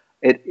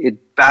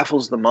 It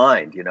baffles the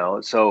mind.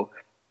 So,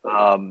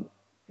 um,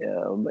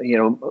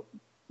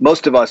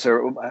 most of us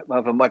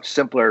have a much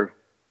simpler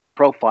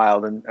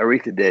profile than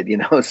Aretha did.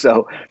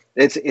 So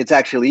it's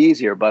actually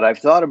easier. But I've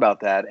thought about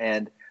that,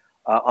 and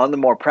on the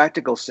more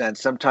practical sense,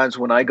 sometimes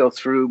when I go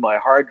through my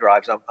hard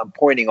drives, I'm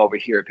pointing over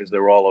here because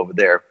they're all over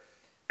there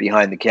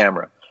behind the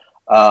camera.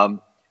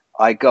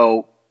 I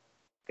go,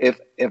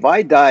 if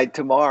I died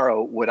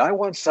tomorrow, would I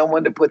want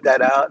someone to put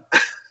that out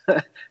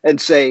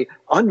and say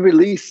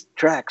unreleased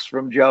tracks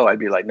from Joe? I'd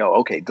be like, no,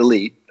 okay,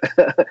 delete,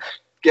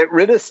 get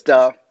rid of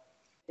stuff,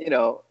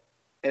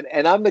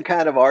 and I'm the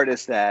kind of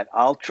artist that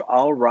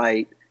I'll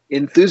write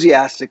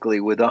enthusiastically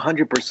with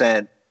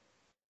 100%,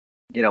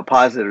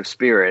 positive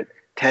spirit,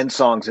 10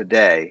 songs a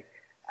day.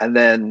 And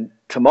then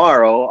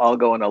tomorrow I'll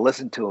go and I'll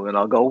listen to them and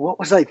I'll go, what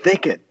was I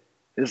thinking?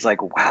 It's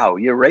like, wow,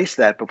 you erased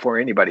that before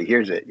anybody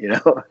hears it,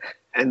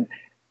 And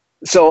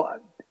so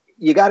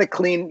you got to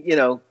clean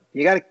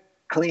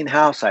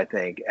house. I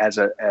think as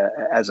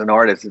an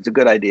artist, it's a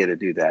good idea to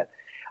do that.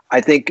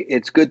 I think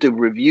it's good to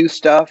review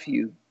stuff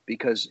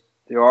because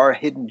there are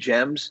hidden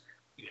gems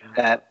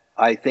that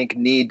I think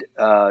need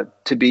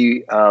to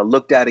be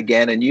looked at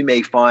again, and you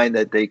may find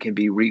that they can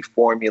be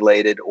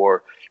reformulated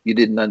or you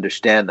didn't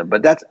understand them.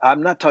 But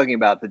I'm not talking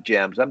about the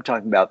gems. I'm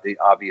talking about the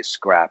obvious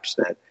scraps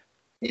that,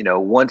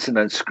 once an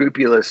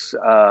unscrupulous,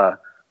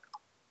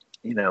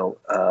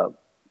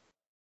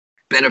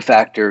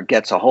 benefactor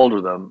gets a hold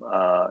of them,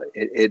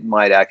 it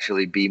might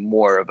actually be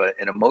more of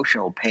an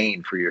emotional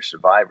pain for your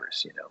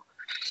survivors,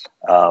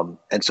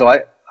 and so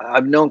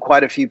I've known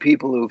quite a few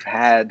people who've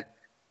had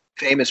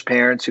famous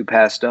parents who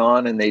passed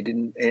on and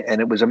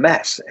it was a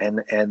mess,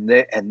 and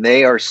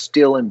they are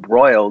still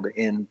embroiled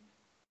in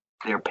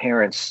their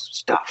parents'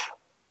 stuff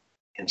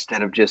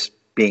instead of just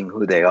being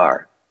who they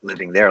are,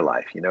 living their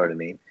life. You know what I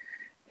mean?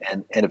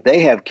 And if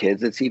they have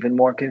kids, it's even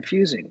more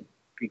confusing,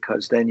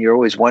 because then you're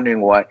always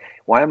wondering why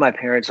are my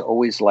parents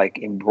always like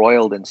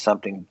embroiled in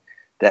something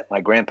that my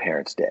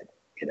grandparents did,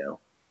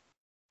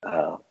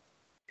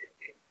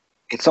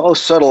 it's all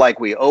sort of like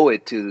we owe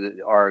it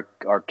to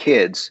our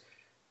kids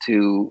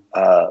to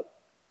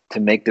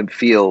make them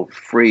feel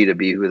free to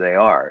be who they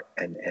are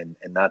and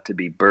not to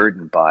be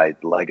burdened by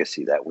the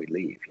legacy that we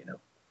leave,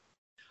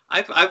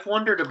 I've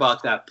wondered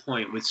about that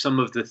point with some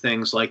of the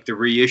things like the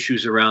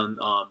reissues around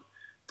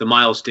the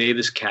Miles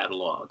Davis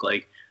catalog.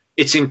 Like,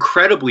 it's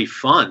incredibly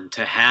fun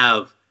to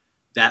have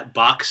that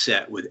box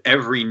set with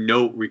every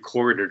note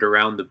recorded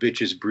around the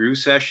Bitches Brew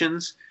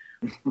sessions.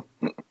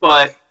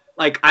 But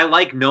like, I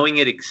like knowing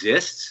it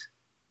exists,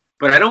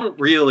 but I don't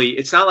really,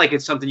 it's not like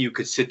it's something you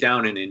could sit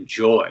down and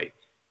enjoy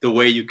the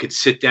way you could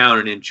sit down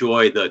and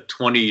enjoy the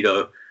 20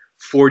 to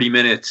 40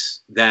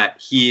 minutes that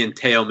he and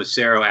Teo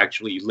Macero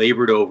actually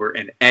labored over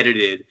and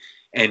edited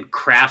and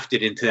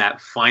crafted into that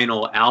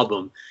final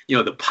album,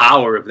 the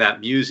power of that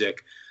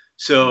music.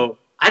 So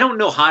I don't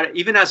know how to,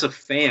 even as a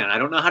fan, I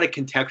don't know how to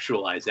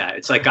contextualize that.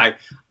 It's like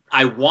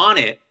I want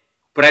it,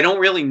 but I don't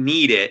really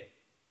need it,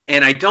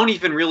 and I don't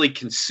even really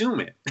consume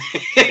it.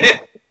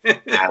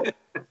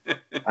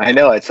 I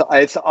know,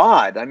 it's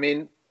odd. I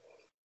mean,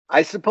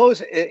 I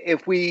suppose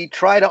if we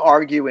try to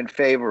argue in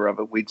favor of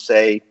it, we'd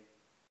say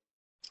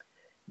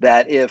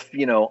that if,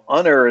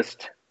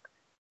 Unearthed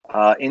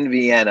in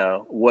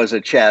Vienna was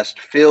a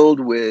chest filled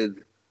with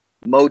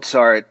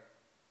Mozart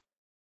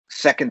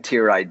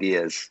second-tier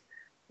ideas,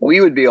 we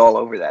would be all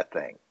over that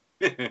thing.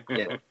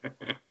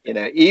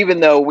 Even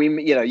though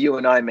you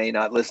and I may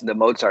not listen to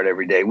Mozart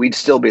every day, we'd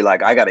still be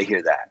like, I got to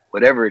hear that.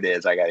 Whatever it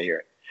is, I got to hear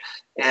it.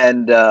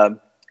 And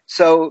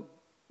so,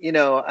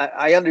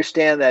 I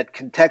understand that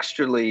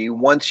contextually,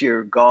 once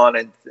you're gone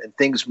and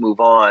things move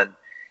on,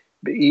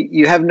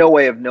 you have no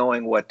way of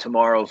knowing what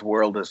tomorrow's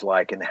world is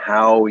like and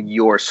how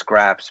your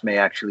scraps may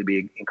actually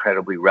be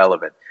incredibly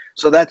relevant.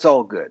 So that's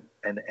all good.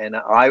 And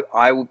I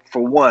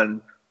for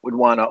one, would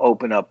want to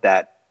open up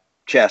that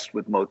chest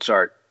with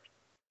Mozart,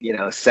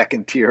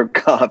 second tier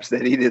comps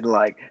that he didn't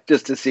like,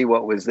 just to see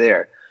what was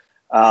there.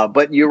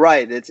 But you're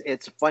right. It's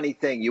a funny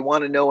thing. You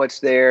want to know what's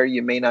there.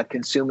 You may not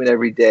consume it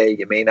every day.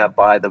 You may not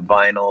buy the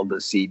vinyl, the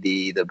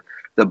CD,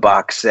 the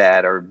box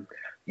set, or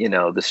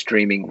the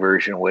streaming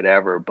version,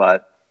 whatever.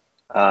 But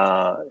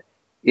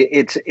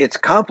it's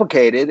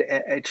complicated.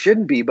 It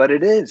shouldn't be, but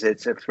it is.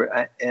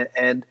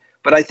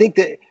 But I think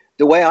that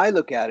the way I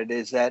look at it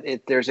is that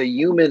there's a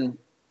human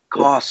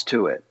cost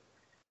to it.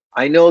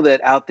 I know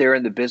that out there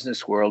in the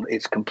business world,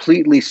 it's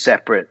completely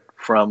separate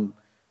from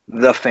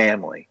the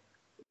family.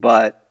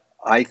 But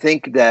I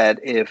think that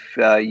if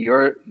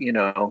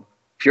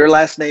if your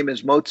last name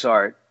is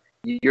Mozart,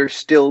 you're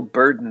still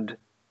burdened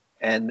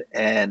and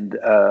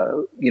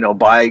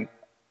by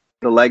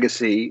the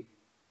legacy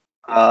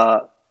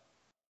of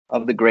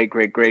the great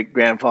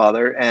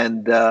grandfather,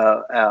 and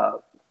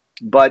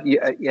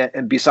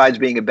and besides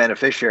being a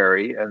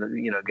beneficiary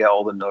and get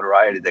all the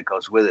notoriety that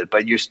goes with it,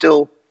 but you're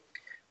still,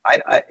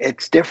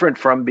 it's different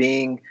from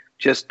being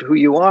just who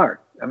you are.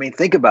 I mean,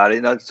 think about it.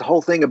 You know, it's the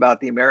whole thing about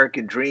the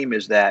American dream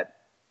is that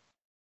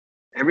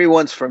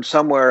everyone's from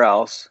somewhere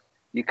else.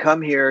 You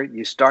come here,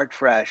 you start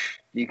fresh,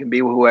 you can be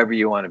whoever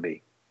you want to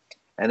be.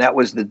 And that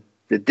was the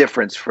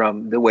difference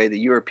from the way the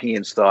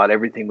Europeans thought.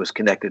 Everything was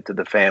connected to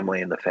the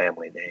family and the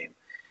family name.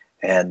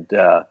 And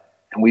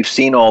we've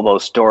seen all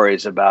those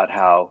stories about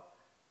how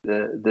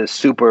the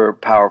super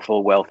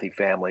powerful, wealthy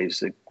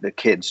families, the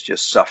kids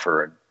just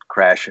suffer and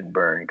crash and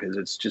burn because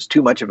it's just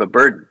too much of a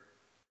burden.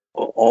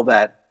 All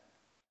that,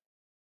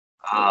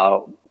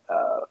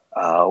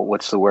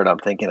 what's the word I'm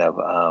thinking of?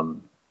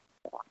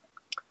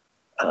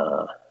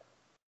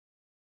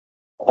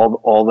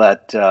 All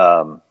that,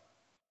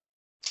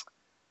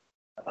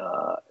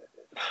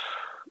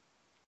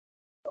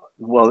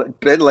 well,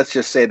 let's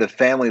just say the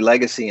family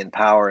legacy and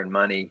power and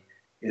money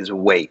is a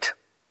weight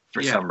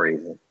for some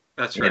reason.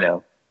 That's right. You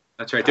know?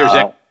 That's right. There's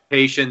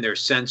expectation,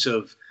 there's sense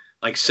of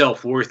like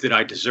self-worth that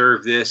I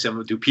deserve this.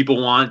 And do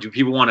people want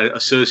to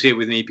associate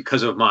with me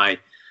because of my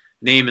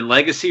name and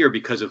legacy or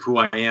because of who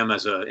I am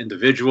as an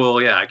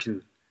individual? Yeah, I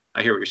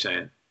hear what you're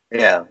saying.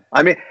 Yeah.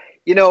 I mean,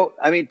 I'm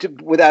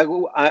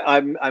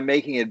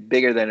making it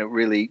bigger than it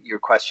really your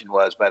question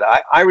was, but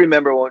I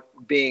remember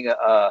being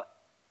a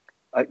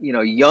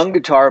young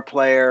guitar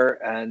player,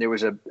 and there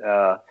was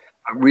a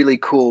really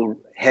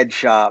cool head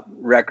shop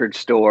record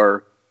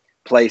store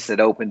place that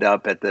opened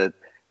up at the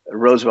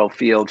Roosevelt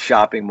Field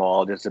shopping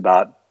mall, just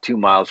about 2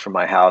 miles from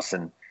my house.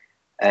 And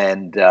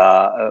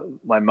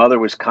my mother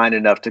was kind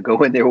enough to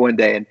go in there one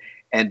day,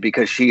 and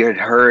because she had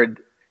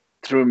heard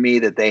through me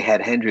that they had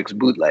Hendrix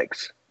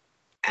bootlegs.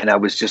 And I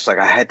was just like,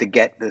 I had to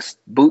get this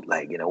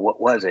bootleg,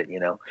 what was it,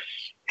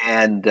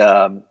 And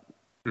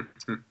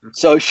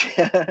so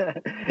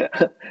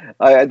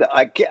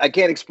I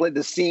can't explain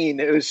the scene.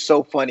 It was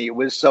so funny. It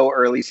was so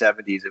early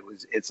 70s.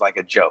 It's like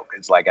a joke.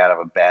 It's like out of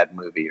a bad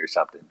movie or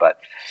something. But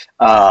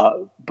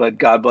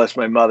God bless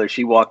my mother.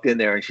 She walked in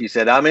there and she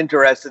said, I'm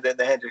interested in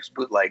the Hendrix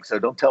bootleg, so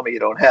don't tell me you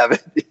don't have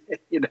it,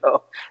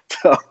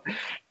 So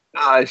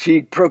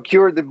she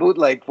procured the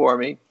bootleg for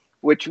me,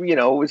 which,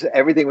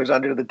 everything was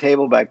under the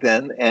table back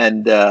then.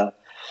 And,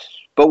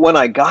 but when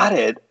I got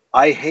it,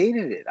 I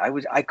hated it.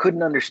 I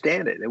couldn't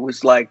understand it. It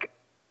was like,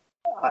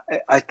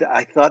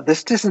 I thought,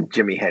 this isn't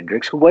Jimi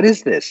Hendrix. What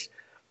is this?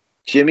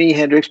 Jimi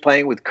Hendrix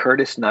playing with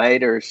Curtis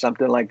Knight or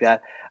something like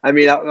that. I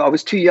mean, I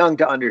was too young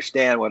to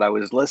understand what I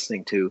was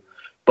listening to,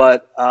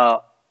 but,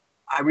 I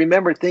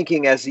remember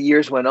thinking as the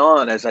years went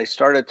on, as I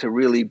started to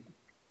really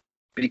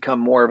become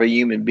more of a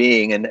human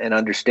being and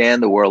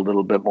understand the world a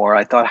little bit more,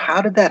 I thought,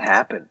 how did that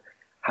happen?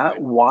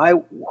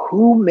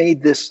 Who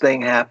made this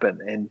thing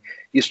happen? And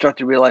you start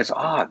to realize,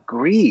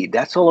 greed.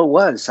 That's all it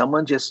was.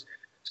 Someone just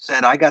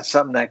said, I got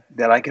something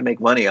that I can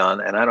make money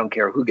on, and I don't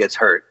care who gets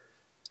hurt,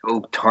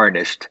 who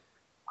tarnished.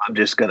 I'm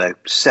just going to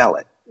sell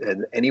it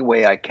in any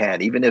way I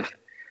can. Even if,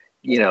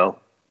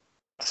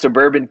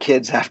 suburban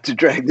kids have to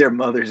drag their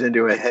mothers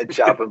into a head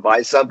shop and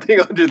buy something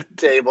under the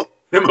table.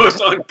 The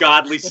most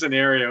ungodly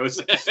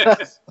scenarios.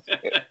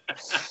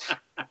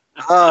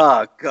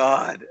 Oh,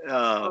 God.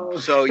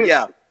 So,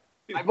 yeah.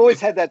 I've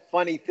always had that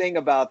funny thing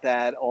about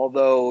that.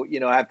 Although,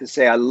 I have to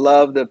say, I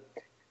love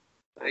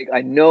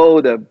I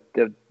know the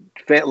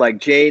like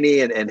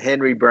Janie and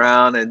Henry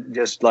Brown and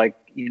just like,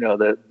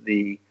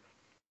 the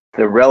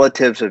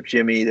relatives of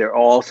Jimmy, they're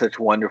all such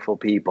wonderful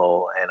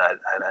people. And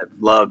I've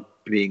loved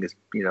being,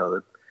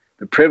 the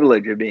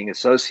privilege of being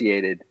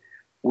associated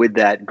with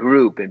that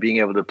group and being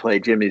able to play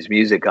Jimmy's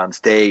music on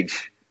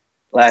stage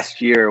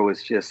last year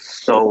was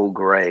just so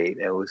great.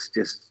 It was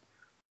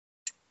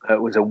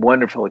a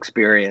wonderful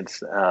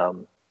experience.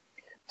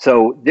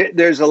 So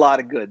there's a lot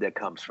of good that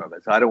comes from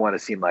it. So I don't want to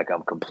seem like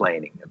I'm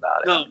complaining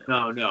about it.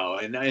 No.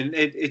 And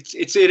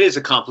it is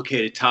a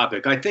complicated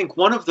topic. I think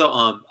one of the,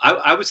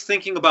 I was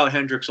thinking about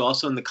Hendrix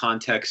also in the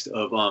context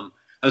of, I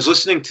was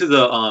listening to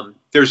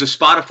there's a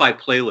Spotify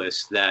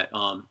playlist that,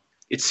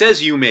 it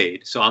says you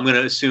made. So I'm going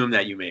to assume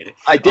that you made it.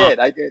 I did.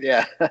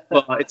 Yeah.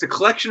 It's a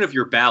collection of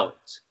your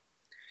ballads.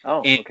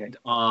 Oh, and,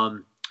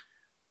 okay.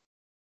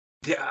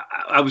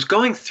 I was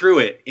going through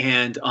it,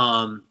 and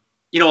a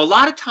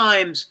lot of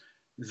times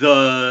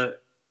and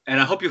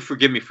I hope you'll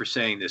forgive me for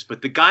saying this,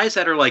 but the guys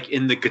that are like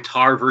in the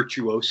guitar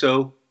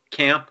virtuoso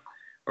camp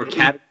or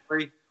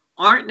category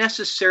aren't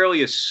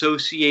necessarily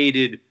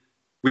associated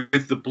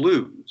with the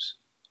blues.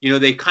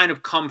 They kind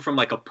of come from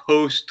like a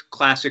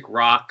post-classic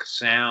rock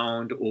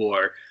sound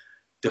or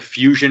the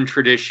fusion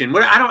tradition.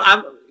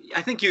 I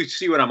think you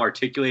see what I'm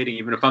articulating,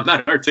 even if I'm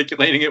not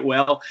articulating it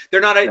well.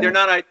 They're not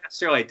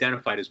necessarily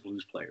identified as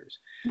blues players.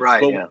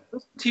 Right. But yeah.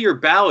 To your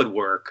ballad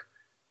work,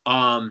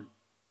 I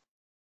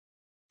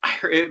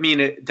heard it.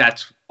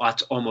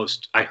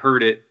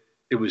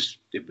 It would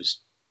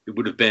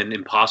have been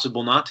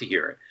impossible not to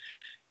hear it.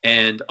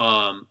 And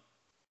I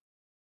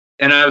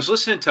was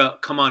listening to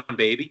Come On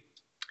Baby.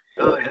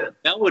 Oh, yeah. The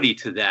melody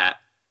to that.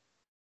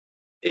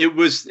 It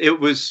was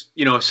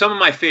some of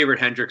my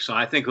favorite Hendrix songs.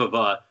 I think of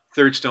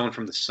Third Stone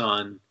from the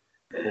Sun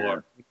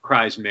or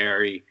Cries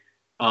Mary.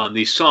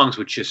 These songs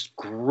with just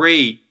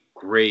great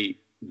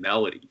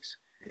melodies.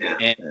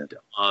 Yeah. And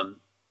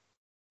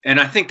And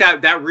I think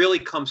that really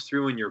comes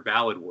through in your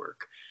ballad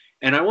work.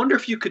 And I wonder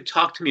if you could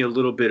talk to me a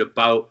little bit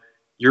about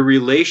your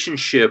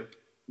relationship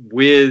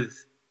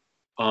with,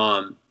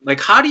 like,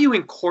 how do you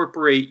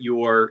incorporate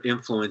your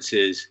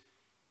influences,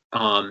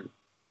 and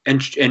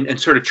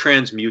sort of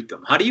transmute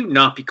them? How do you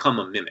not become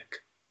a mimic?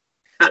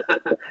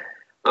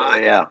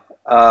 Yeah.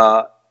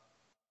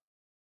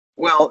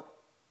 Well,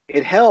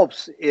 it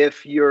helps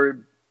if you're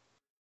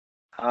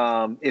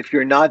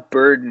not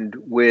burdened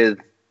with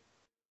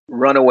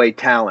runaway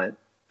talent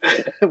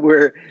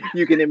where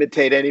you can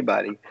imitate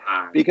anybody.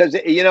 Because,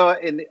 you know,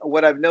 in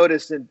what I've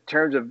noticed in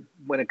terms of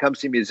when it comes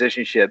to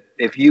musicianship,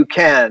 if you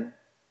can,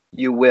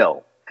 you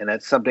will. And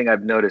that's something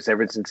I've noticed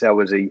ever since I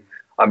was a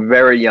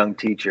very young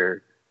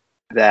teacher,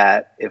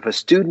 that if a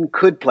student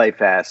could play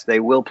fast, they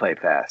will play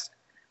fast.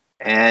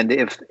 And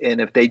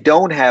if they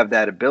don't have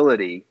that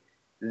ability,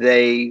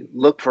 they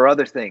look for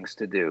other things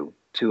to do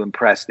to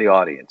impress the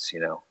audience, you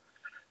know,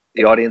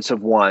 the audience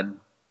of one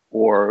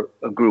or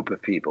a group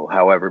of people,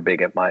 however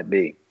big it might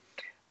be.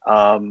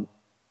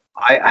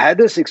 I had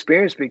this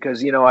experience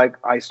because, you know,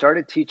 I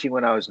started teaching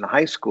when I was in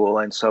high school.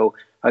 And so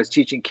I was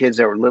teaching kids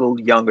that were a little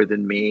younger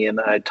than me, and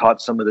I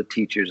taught some of the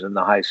teachers in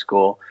the high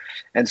school.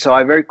 And so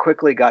I very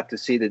quickly got to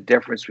see the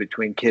difference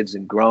between kids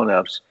and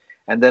grown-ups.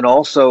 And then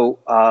also,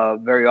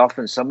 very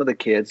often, some of the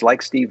kids,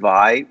 like Steve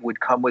Vai,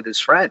 would come with his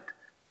friend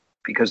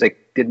because they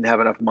didn't have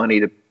enough money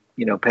to,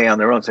 you know, pay on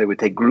their own. So they would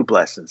take group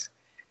lessons.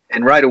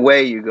 And right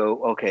away you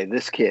go, okay,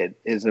 this kid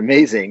is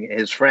amazing.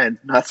 His friend,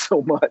 not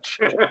so much.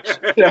 You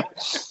know?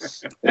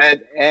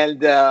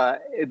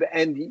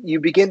 And you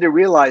begin to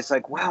realize,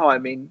 like, wow, I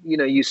mean, you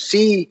know, you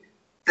see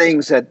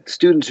things that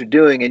students are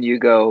doing and you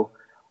go,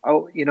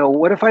 oh, you know,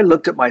 what if I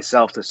looked at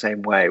myself the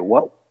same way?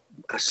 What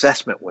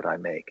assessment would I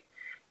make?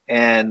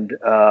 And,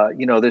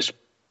 you know, there's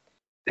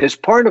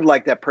part of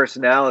like that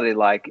personality,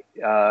 like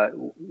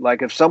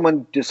if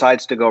someone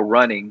decides to go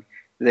running,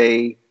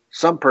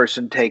 some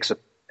person takes an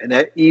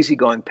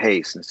easygoing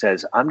pace and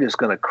says, I'm just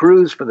going to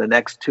cruise for the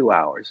next 2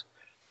 hours.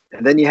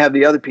 And then you have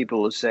the other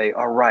people who say,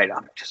 all right,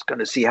 I'm just going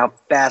to see how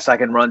fast I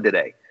can run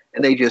today.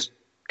 And they just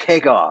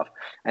take off,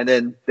 and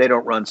then they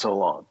don't run so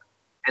long.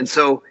 And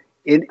so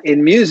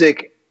in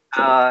music,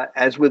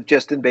 as with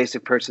just in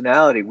basic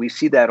personality, we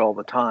see that all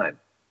the time.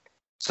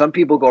 Some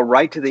people go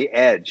right to the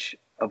edge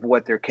of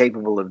what they're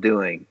capable of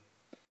doing.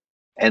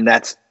 And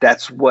that's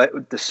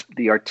what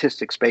the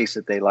artistic space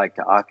that they like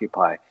to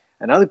occupy.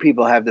 And other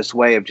people have this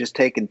way of just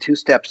taking 2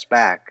 steps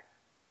back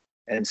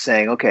and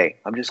saying, okay,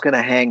 I'm just going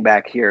to hang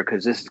back here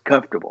because this is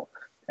comfortable.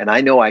 And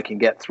I know I can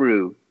get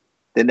through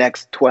the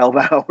next 12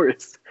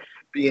 hours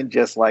being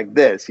just like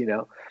this, you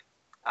know.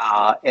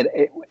 And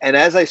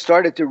as I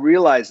started to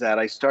realize that,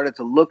 I started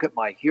to look at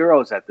my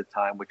heroes at the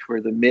time, which were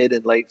the mid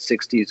and late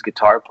 60s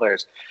guitar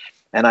players.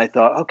 And I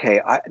thought,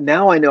 okay,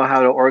 now I know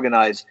how to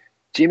organize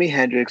Jimi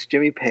Hendrix,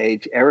 Jimmy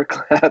Page, Eric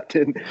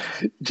Clapton,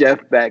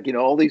 Jeff Beck, you know,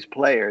 all these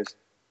players.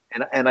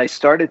 And I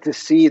started to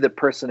see the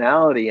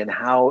personality and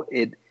how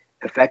it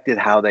affected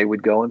how they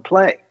would go and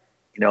play.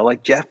 You know,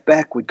 like Jeff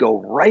Beck would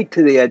go right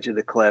to the edge of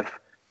the cliff,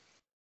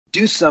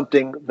 do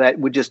something that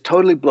would just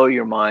totally blow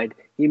your mind.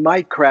 He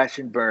might crash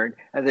and burn,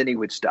 and then he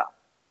would stop.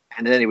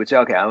 And then he would say,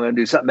 okay, I'm going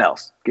to do something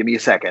else. Give me a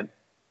second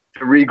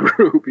to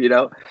regroup, you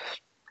know.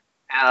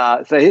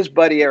 So his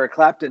buddy Eric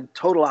Clapton,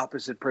 total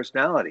opposite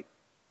personality,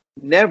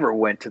 never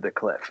went to the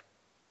cliff.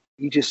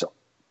 He just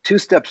 2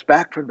 steps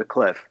back from the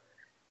cliff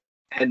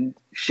and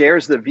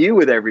shares the view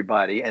with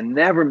everybody and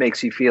never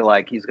makes you feel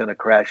like he's going to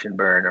crash and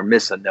burn or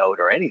miss a note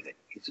or anything.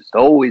 He's just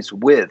always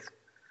with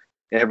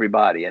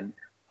everybody. And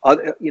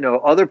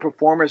other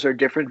performers are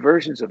different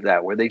versions of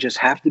that, where they just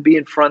have to be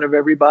in front of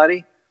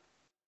everybody.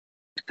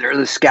 They're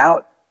the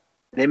scout.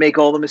 They make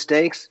all the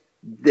mistakes.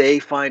 They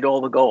find all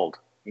the gold,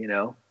 you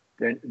know.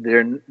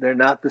 They're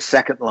not the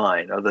second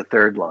line or the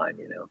third line,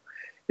 you know.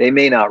 They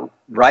may not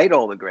write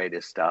all the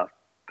greatest stuff,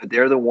 but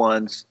they're the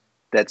ones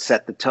that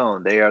set the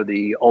tone. They are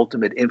the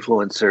ultimate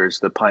influencers,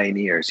 the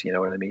pioneers, you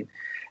know what I mean?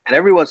 And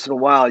every once in a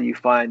while, you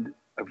find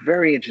a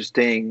very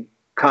interesting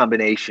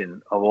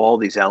combination of all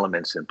these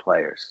elements in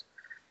players.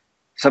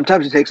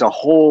 Sometimes it takes a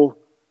whole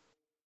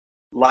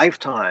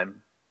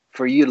lifetime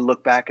for you to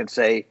look back and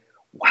say,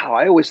 wow,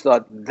 I always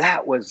thought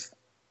that was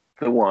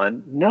the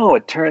one. No,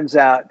 it turns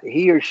out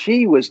he or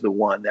she was the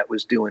one that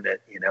was doing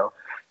it, you know.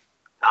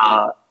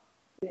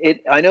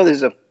 I know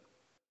this is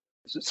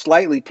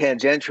slightly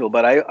tangential,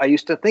 but I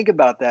used to think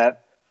about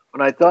that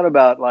when I thought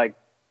about like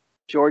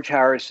George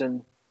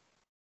Harrison,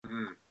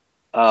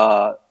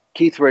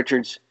 Keith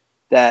Richards,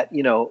 that,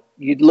 you know,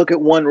 you'd look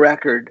at one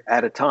record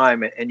at a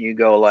time and you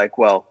go like,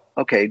 well,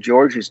 okay,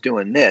 George is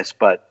doing this,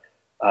 but,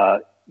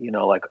 you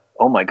know, like,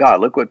 oh my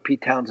God, look what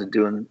Pete Townsend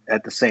doing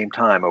at the same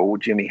time, or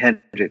Jimi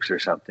Hendrix or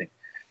something.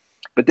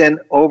 But then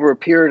over a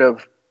period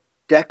of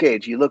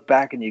decades, you look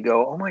back and you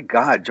go, oh my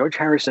God, George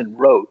Harrison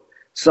wrote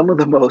some of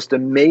the most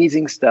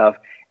amazing stuff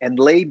and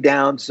laid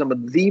down some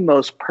of the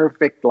most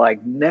perfect,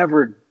 like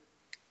never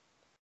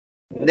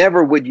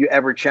would you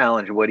ever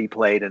challenge what he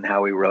played and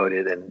how he wrote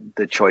it and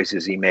the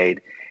choices he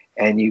made.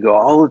 And you go,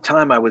 all the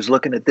time I was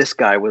looking at this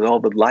guy with all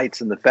the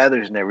lights and the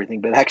feathers and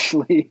everything, but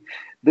actually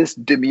this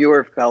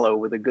demure fellow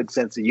with a good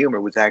sense of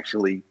humor was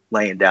actually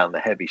laying down the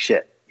heavy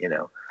shit, you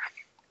know.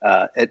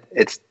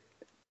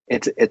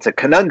 It's a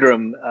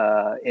conundrum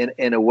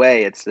in a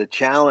way. It's the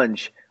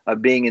challenge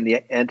of being in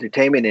the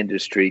entertainment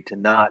industry to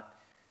not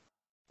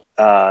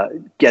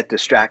get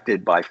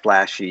distracted by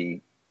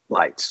flashy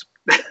lights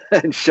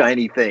and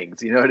shiny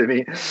things. You know what I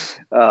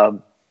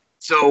mean?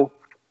 So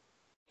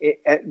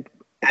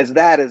as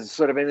that is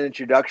sort of an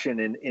introduction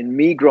in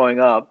me growing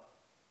up,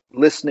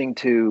 listening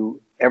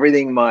to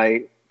everything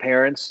my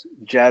parents,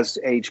 jazz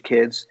age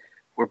kids,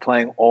 were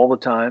playing all the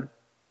time.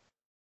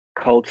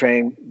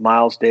 Coltrane,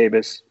 Miles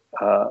Davis,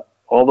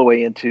 all the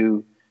way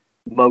into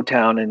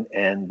Motown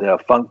and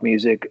funk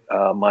music.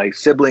 My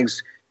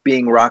siblings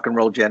being rock and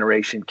roll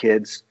generation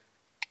kids.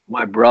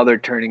 My brother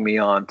turning me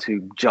on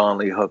to John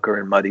Lee Hooker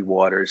and Muddy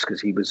Waters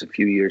because he was a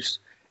few years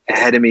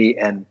ahead of me.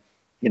 And,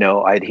 you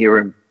know, I'd hear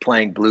him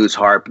playing blues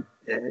harp,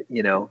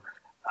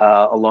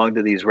 along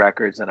to these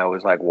records. And I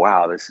was like,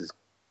 wow, this is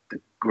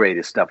the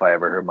greatest stuff I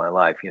ever heard in my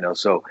life, you know.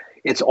 So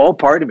it's all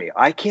part of me.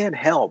 I can't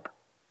help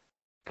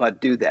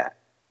but do that.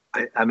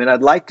 I mean,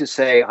 I'd like to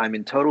say I'm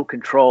in total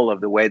control of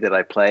the way that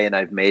I play, and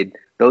I've made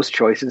those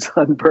choices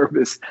on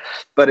purpose.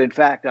 But in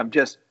fact, I'm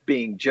just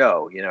being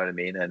Joe, you know what I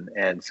mean?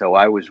 And so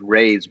I was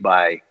raised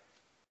by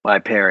my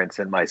parents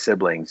and my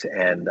siblings,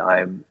 and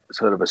I'm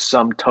sort of a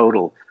sum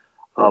total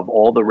of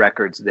all the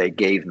records they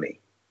gave me.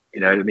 You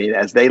know what I mean?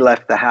 As they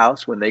left the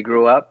house when they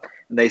grew up,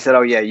 and they said,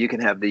 oh, yeah, you can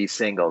have these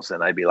singles.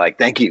 And I'd be like,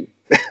 thank you.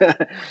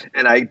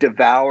 And I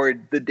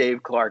devoured the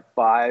Dave Clark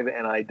Five,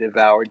 and I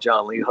devoured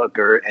John Lee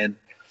Hooker and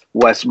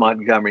Wes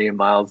Montgomery and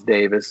Miles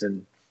Davis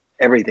and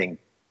everything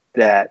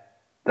that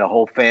the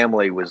whole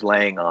family was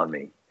laying on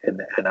me.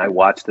 And I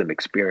watched them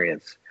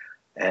experience.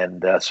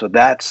 And so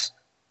that's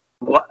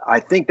what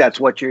I think that's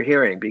what you're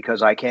hearing,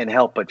 because I can't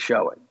help but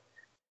show it.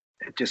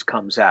 It just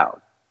comes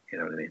out. You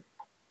know what I mean?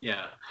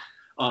 Yeah.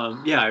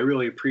 I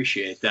really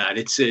appreciate that.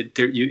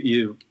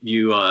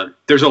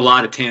 There's a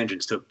lot of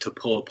tangents to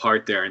pull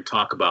apart there and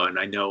talk about. And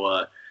I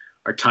know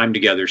our time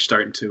together is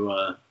starting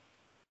to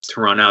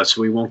run out,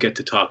 so we won't get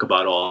to talk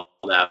about all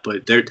that.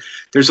 But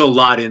there's a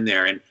lot in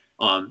there. And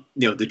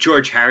the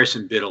George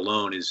Harrison bit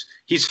alone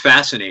he's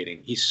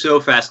fascinating. He's so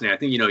fascinating. I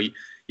think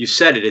you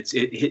said it.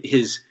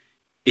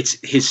 It's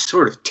his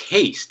sort of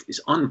taste is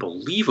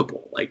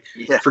unbelievable. Like,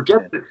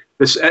 forget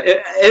this.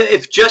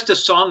 If just a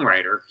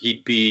songwriter,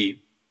 he'd be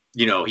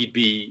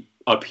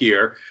up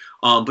here.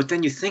 But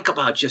then you think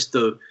about just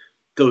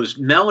those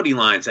melody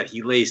lines that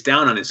he lays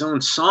down on his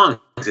own songs.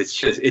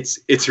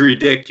 It's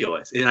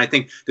ridiculous. And I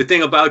think the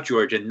thing about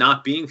George and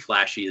not being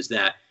flashy is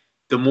that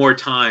the more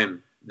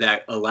time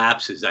that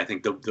elapses, I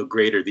think the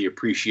greater the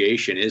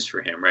appreciation is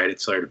for him, right?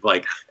 It's sort of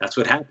like, that's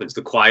what happens.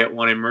 The quiet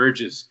one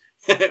emerges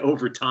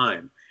over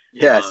time.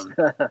 Yes.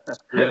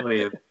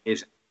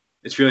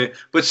 It's really,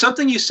 but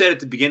something you said at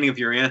the beginning of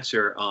your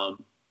answer,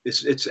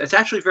 it's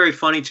actually very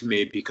funny to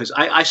me, because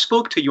I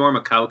spoke to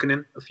Jorma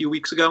Kaukonen a few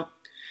weeks ago.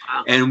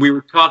 Wow. And we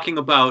were talking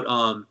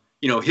about,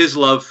 his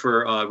love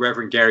for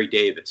Reverend Gary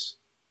Davis.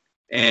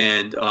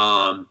 And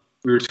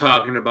we were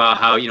talking about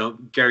how,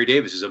 Gary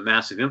Davis is a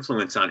massive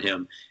influence on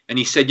him. And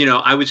he said,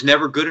 I was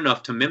never good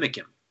enough to mimic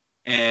him.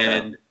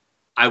 And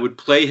I would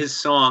play his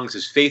songs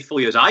as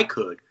faithfully as I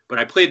could, but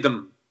I played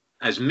them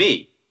as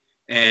me.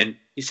 And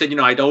he said,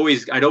 I'd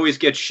always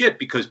get shit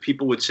because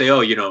people would say,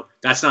 oh,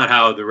 that's not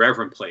how the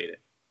Reverend played it.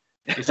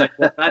 It's like,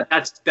 well,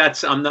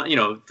 that's I'm not,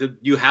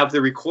 you have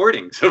the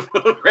recordings of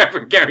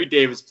Reverend Gary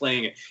Davis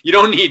playing it. You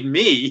don't need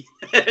me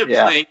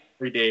playing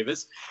Gary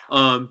Davis.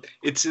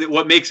 It's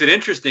what makes it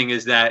interesting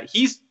is that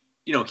he's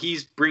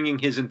bringing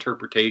his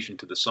interpretation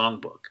to the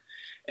songbook,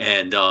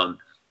 and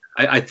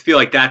I feel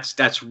like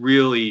that's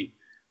really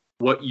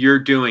what you're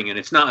doing. And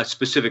it's not a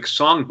specific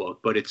songbook,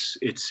 but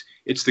it's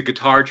the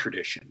guitar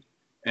tradition,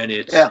 and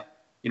it's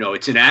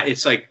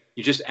it's like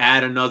you just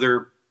add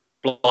another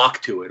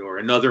block to it or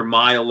another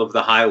mile of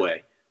the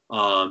highway,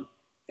 and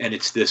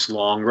it's this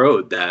long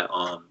road that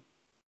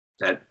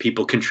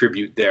people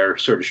contribute their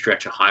sort of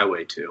stretch of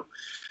highway to.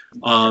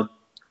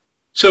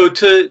 So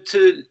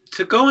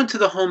to go into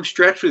the home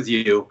stretch with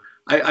you,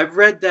 I've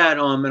read that,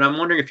 and I'm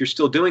wondering if you're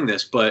still doing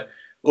this, but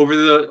over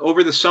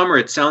the summer,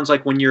 it sounds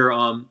like when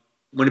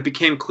it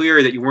became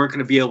clear that you weren't going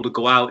to be able to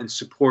go out in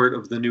support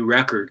of the new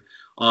record,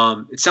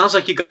 it sounds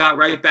like you got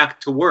right back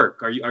to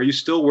work. Are you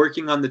still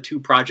working on the two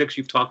projects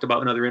you've talked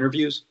about in other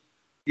interviews?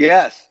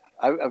 Yes,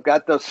 I've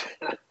got those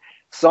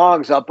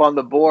songs up on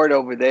the board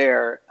over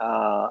there,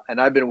 and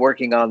I've been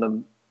working on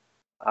them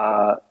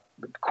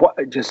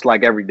just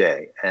like every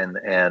day.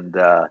 And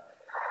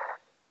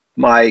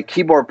my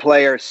keyboard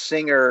player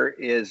singer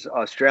is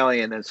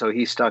Australian, and so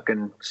he's stuck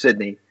in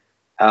Sydney.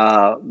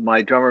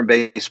 My drummer and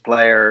bass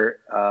player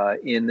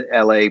in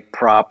LA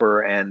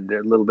proper and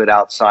a little bit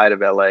outside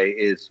of LA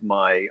is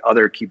my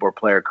other keyboard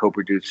player,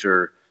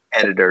 co-producer,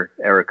 editor,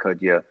 Eric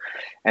Hudya.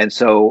 And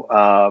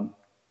so,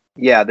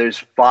 there's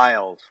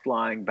files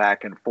flying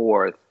back and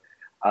forth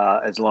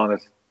as long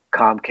as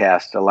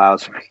Comcast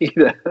allows me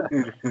to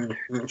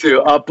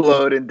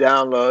upload and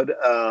download.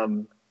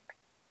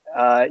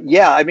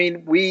 Yeah, I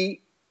mean,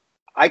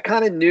 I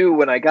kind of knew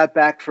when I got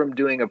back from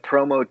doing a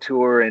promo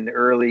tour in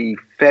early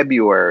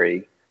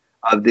February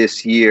of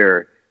this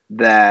year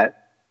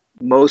that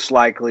most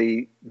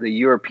likely the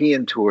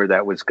European tour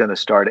that was going to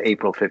start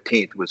April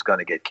 15th was going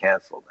to get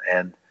canceled.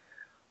 And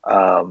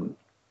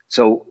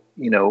so,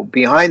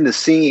 behind the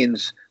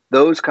scenes,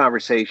 those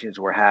conversations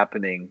were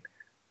happening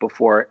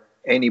before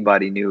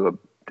anybody knew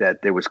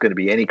that there was going to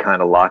be any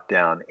kind of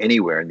lockdown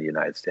anywhere in the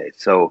United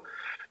States. So,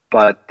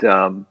 but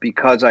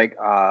because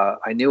I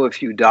knew a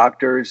few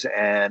doctors,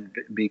 and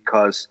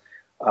because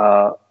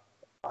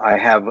I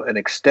have an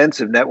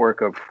extensive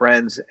network of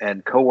friends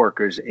and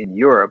coworkers in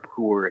Europe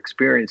who were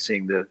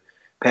experiencing the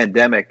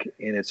pandemic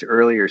in its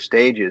earlier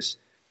stages,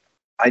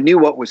 I knew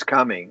what was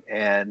coming,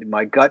 and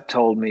my gut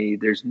told me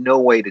there's no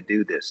way to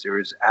do this. There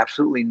is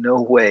absolutely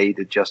no way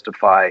to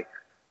justify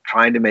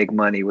trying to make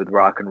money with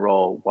rock and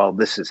roll while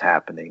this is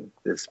happening.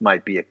 This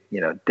might be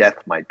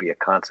death might be a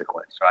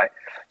consequence, right?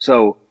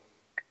 So,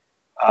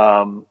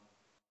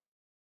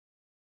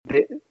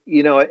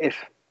 if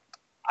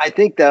I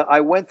think that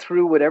I went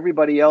through what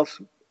everybody else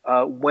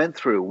went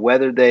through,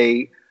 whether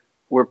they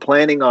were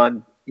planning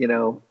on,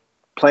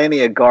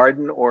 planting a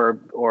garden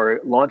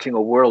or launching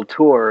a world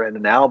tour and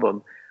an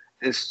album,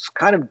 is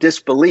kind of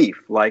disbelief,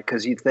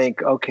 because you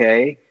think,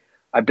 okay,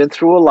 I've been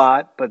through a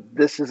lot, but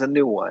this is a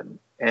new one.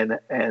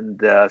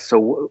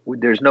 So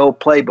there's no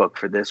playbook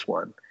for this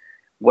one.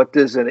 What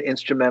does an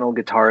instrumental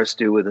guitarist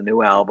do with a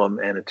new album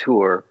and a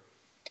tour?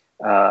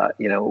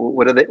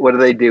 What do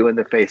they do in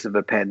the face of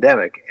a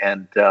pandemic?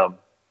 And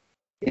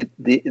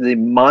the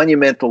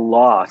monumental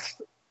loss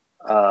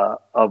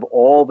of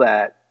all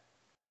that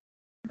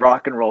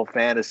rock and roll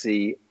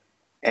fantasy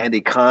and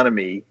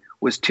economy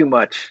was too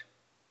much,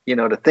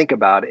 to think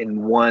about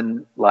in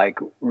one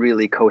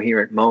really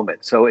coherent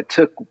moment. So it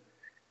took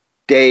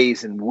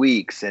days and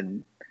weeks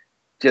and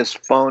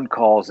just phone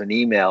calls and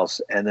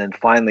emails, and then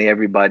finally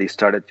everybody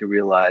started to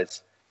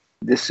realize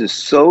this is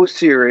so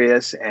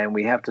serious and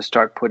we have to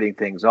start putting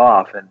things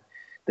off. And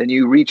then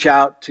you reach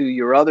out to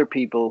your other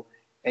people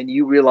and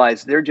you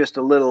realize they're just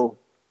a little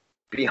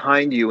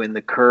behind you in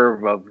the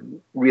curve of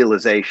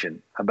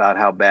realization about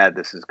how bad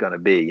this is going to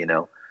be.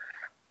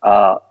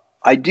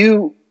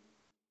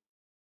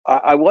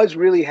 I was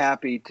really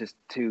happy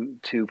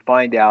to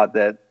find out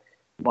that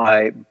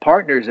my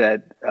partners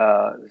at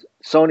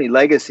Sony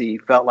Legacy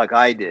felt like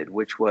I did,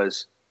 which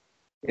was,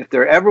 if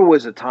there ever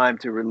was a time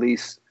to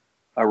release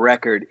a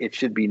record, it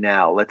should be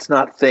now. Let's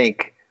not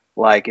think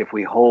like if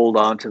we hold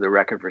on to the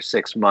record for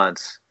 6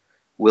 months,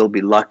 we'll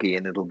be lucky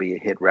and it'll be a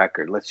hit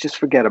record. Let's just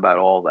forget about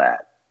all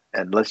that.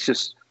 And let's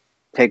just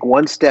take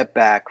one step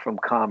back from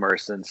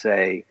commerce and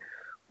say,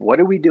 what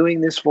are we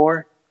doing this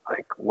for?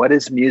 What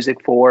is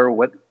music for?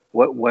 What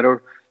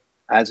are,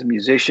 as a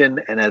musician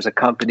and as a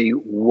company,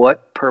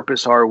 what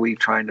purpose are we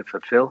trying to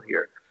fulfill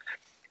here?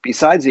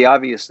 Besides the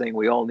obvious thing,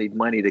 we all need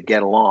money to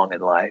get along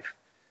in life.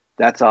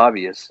 That's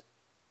obvious.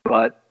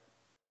 But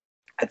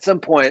at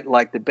some point,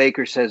 like the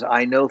baker says,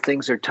 I know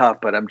things are tough,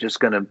 but I'm just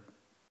going to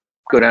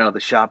go down to the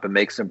shop and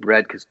make some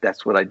bread because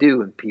that's what I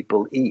do, and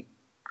people eat.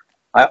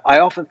 I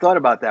often thought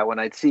about that when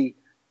I'd see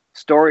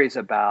stories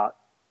about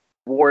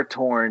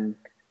war-torn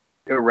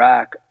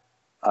Iraq,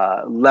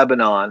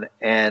 Lebanon,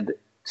 and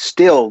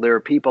still there are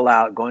people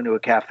out going to a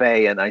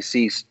cafe and I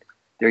see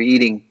they're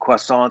eating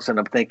croissants, and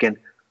I'm thinking,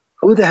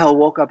 who the hell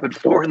woke up at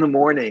 4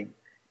 a.m.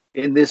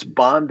 in this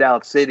bombed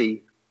out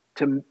city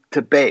to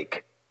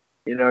bake?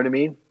 You know what I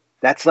mean?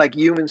 That's like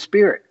human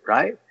spirit,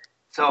 right?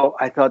 So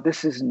I thought,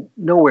 this is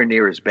nowhere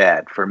near as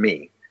bad for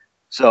me.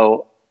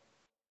 So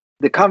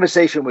the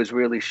conversation was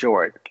really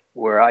short,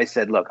 where I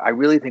said, look, I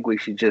really think we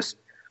should just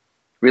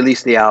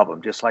release the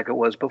album just like it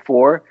was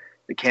before.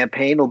 The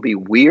campaign will be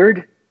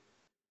weird.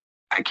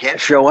 I can't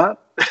show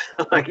up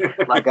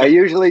like I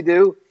usually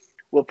do.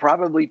 We'll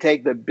probably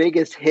take the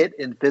biggest hit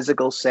in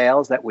physical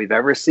sales that we've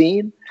ever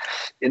seen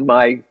in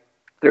my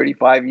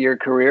 35-year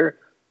career.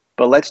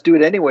 But let's do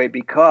it anyway,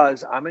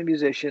 because I'm a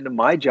musician and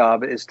my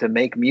job is to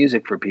make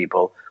music for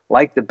people,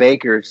 like the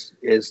baker's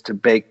is to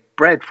bake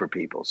bread for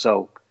people.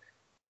 So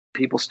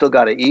people still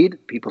got to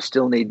eat. People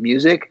still need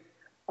music.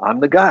 I'm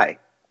the guy.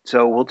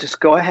 So we'll just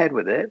go ahead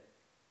with it.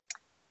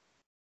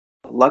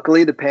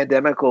 Luckily, the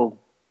pandemic will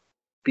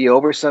be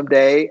over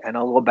someday, and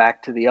I'll go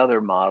back to the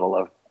other model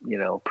of,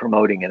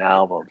 promoting an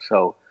album.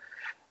 So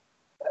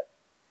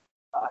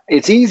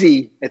it's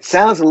easy. It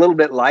sounds a little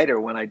bit lighter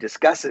when I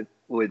discuss it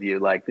with you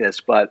like this,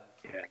 but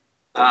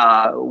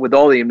with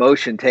all the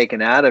emotion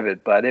taken out of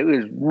it. But it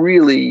was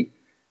really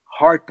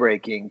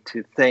heartbreaking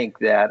to think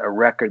that a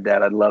record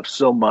that I love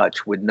so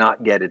much would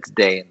not get its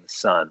day in the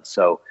sun.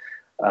 So,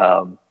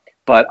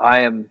 but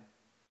I'm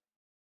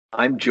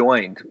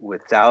joined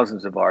with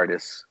thousands of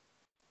artists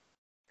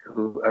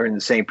who are in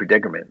the same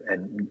predicament,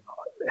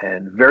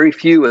 and very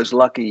few as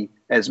lucky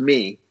as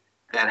me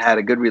that had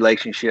a good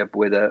relationship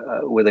with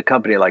a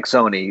company like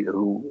Sony,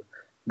 who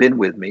been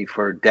with me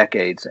for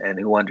decades and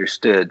who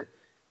understood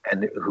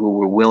and who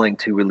were willing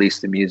to release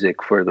the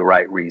music for the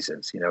right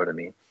reasons. You know what I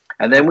mean?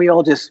 And then we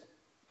all just,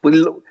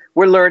 we're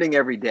learning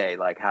every day,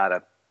 like how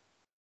to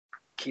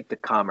keep the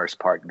commerce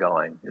part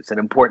going. It's an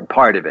important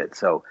part of it.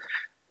 So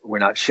we're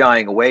not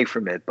shying away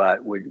from it,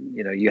 but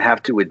you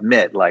have to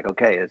admit, like,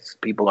 okay, it's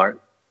people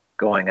aren't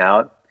going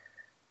out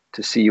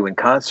to see you in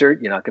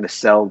concert. You're not going to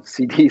sell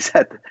CDs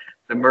at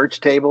the merch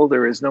table.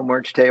 There is no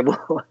merch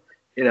table.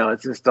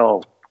 It's just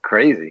all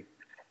crazy.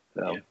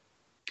 So. Yeah.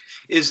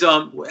 Did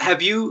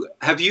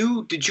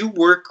you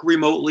work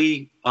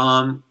remotely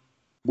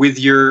with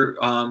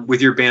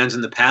your bands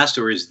in the past,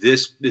 or is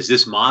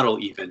this model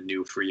even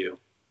new for you?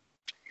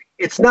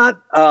 It's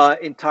not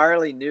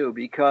entirely new,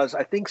 because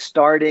I think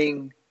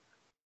starting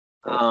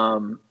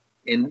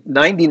in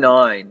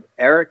 '99,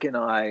 Eric and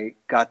I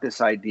got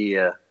this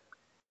idea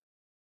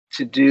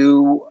to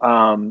do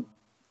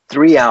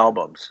 3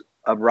 albums: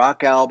 a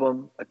rock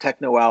album, a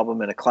techno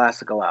album, and a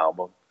classical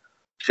album,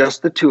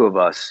 just the two of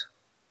us,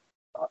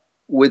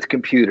 with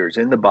computers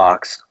in the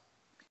box.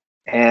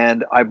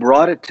 And I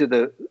brought it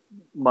to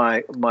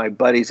my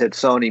buddies at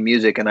Sony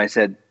Music, and I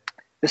said,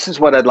 this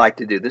is what I'd like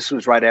to do. This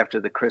was right after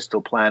the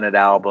Crystal Planet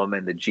album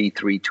and the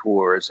G3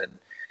 tours, and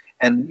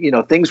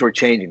things were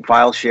changing.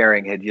 File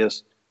sharing had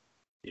just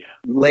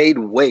laid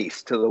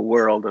waste to the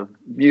world of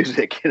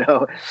music,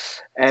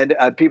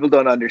 and people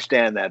don't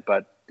understand that,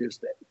 but there's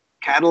the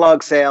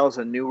catalog sales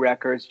and new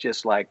records,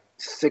 just like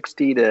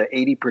 60 to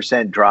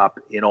 80% drop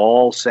in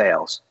all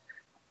sales,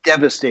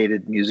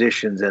 devastated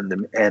musicians and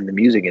the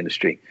music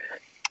industry,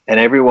 and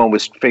everyone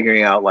was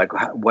figuring out like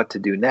what to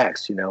do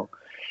next,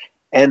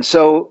 and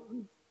so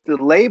the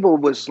label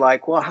was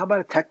like, well, how about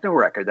a techno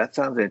record? That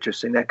sounds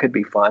interesting. That could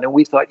be fun. And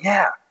we thought,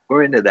 yeah,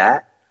 we're into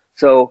that.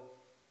 So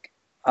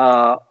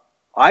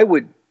I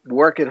would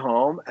work at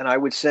home, and I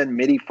would send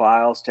MIDI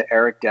files to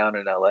Eric down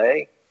in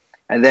LA.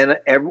 And then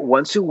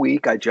once a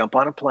week, I jump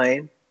on a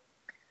plane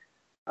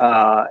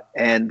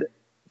and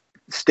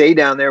stay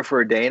down there for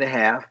a day and a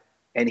half.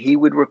 And he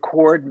would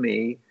record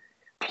me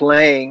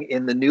playing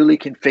in the newly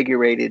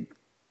configured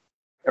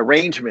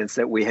arrangements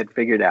that we had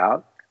figured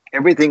out.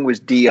 Everything was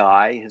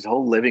DI. His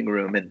whole living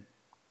room in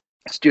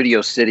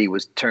Studio City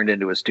was turned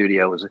into a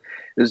studio. It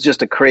was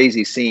just a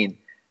crazy scene.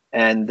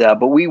 And but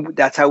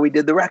that's how we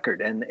did the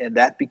record, and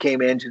that became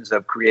Engines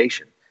of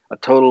Creation, a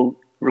total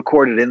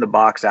recorded in the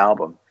box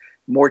album,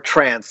 more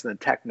trance than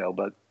techno.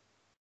 But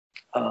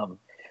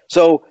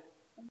so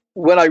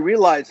what I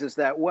realized is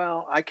that,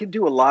 well, I can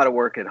do a lot of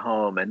work at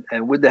home,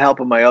 and with the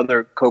help of my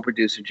other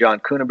co-producer, John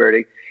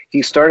Cuniberti,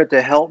 he started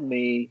to help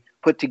me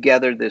put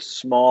together this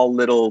small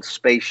little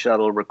space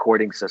shuttle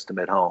recording system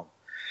at home.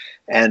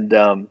 And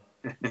I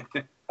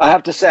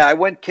have to say, I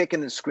went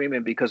kicking and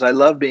screaming, because I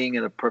love being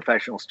in a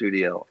professional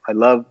studio. I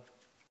love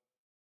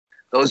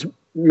those $1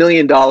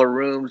 million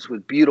rooms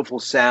with beautiful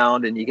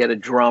sound, and you get a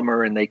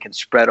drummer and they can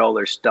spread all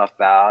their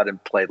stuff out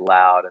and play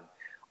loud. And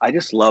I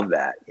just love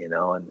that,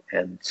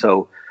 and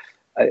so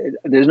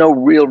there's no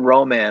real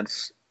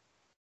romance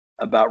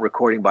about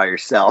recording by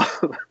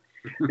yourself.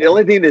 The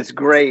only thing that's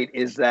great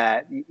is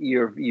that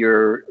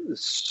you're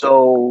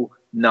so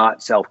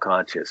not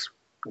self-conscious,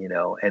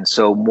 and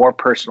so more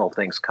personal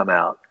things come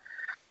out.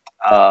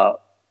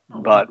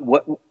 But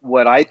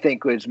what I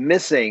think was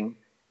missing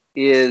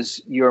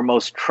is your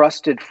most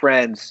trusted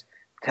friends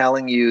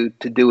telling you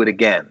to do it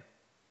again.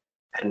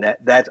 And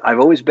that I've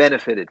always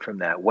benefited from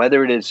that,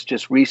 whether it is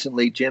just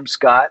recently Jim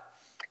Scott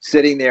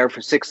sitting there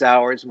for 6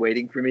 hours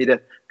waiting for me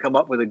to come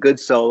up with a good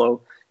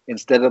solo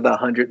instead of the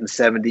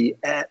 170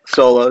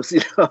 solos,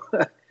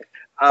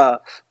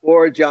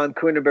 or John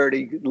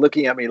Cuniberti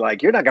looking at me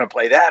like, you're not going to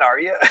play that, are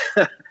you?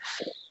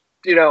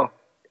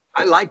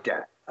 I like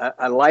that.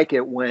 I like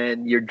it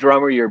when your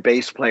drummer, your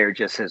bass player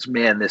just says,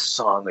 man, this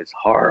song is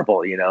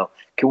horrible.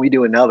 Can we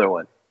do another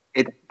one?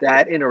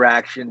 That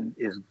interaction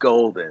is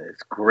golden.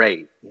 It's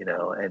great,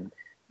 and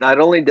not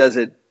only does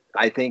it,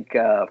 I think,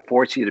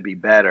 force you to be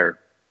better,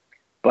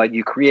 but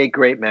you create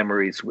great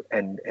memories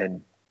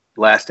and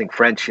lasting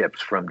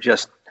friendships from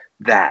just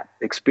that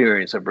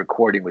experience of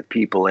recording with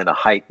people in a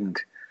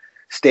heightened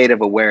state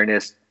of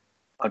awareness.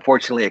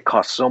 Unfortunately, it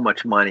costs so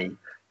much money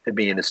to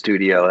be in a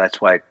studio. That's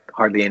why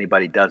hardly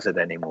anybody does it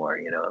anymore.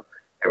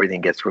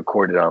 Everything gets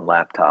recorded on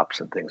laptops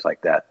and things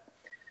like that.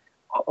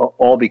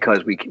 All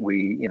because we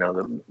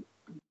the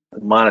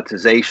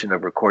monetization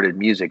of recorded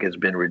music has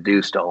been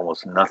reduced to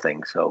almost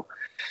nothing. So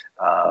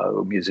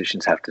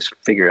musicians have to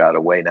figure out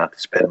a way not to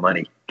spend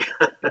money.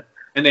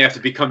 And they have to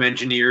become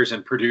engineers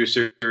and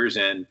producers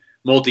and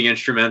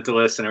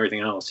multi-instrumentalists and everything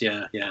else.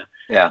 Yeah.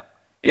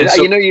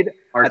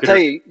 I tell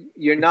you,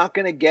 you're not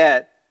going to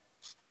get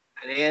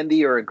an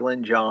Andy or a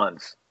Glenn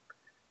Johns.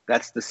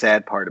 That's the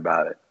sad part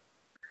about it.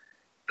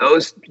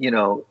 Those,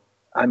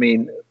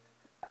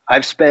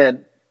 I've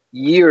spent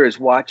years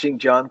watching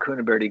John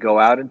Cuniberti go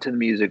out into the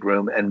music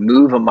room and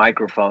move a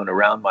microphone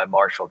around my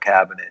Marshall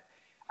cabinet.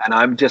 And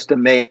I'm just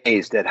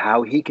amazed at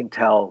how he can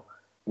tell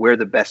where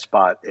the best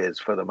spot is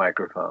for the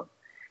microphone.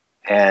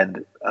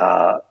 And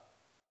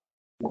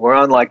we're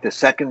on like the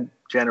second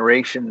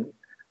generation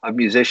of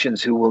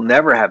musicians who will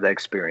never have that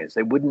experience.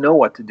 They wouldn't know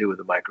what to do with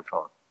a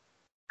microphone.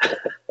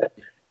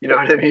 You know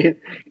what I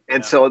mean?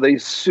 And so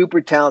these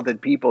super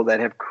talented people that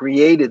have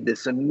created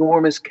this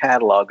enormous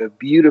catalog of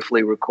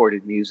beautifully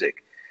recorded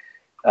music,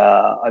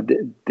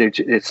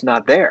 it's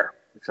not there.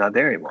 It's not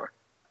there anymore.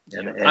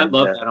 And I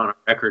love that on a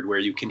record where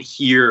you can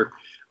hear,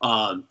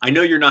 I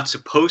know you're not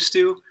supposed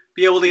to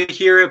be able to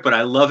hear it, but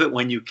I love it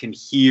when you can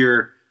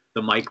hear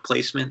the mic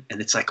placement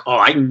and it's like, oh,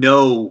 I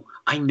know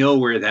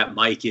where that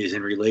mic is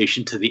in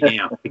relation to the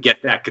amp to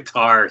get that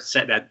guitar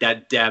set at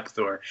that depth,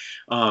 or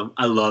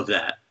I love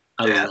that.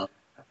 I love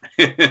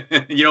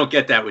that. You don't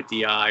get that with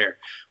DI or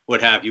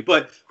what have you.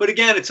 But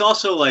again, it's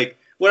also like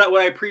what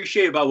I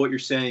appreciate about what you're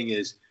saying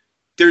is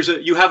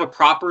you have a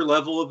proper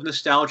level of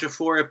nostalgia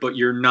for it, but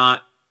you're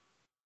not.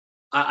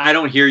 I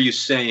don't hear you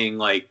saying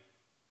like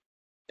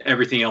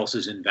everything else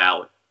is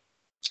invalid.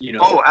 You know?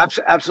 Oh,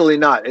 absolutely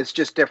not. It's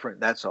just different.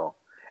 That's all.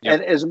 Yep.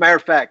 And as a matter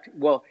of fact,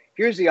 well,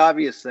 here's the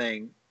obvious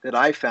thing that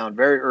I found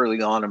very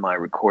early on in my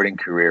recording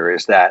career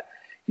is that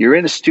you're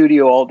in a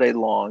studio all day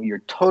long.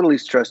 You're totally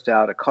stressed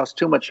out. It costs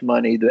too much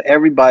money.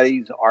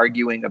 Everybody's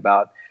arguing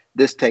about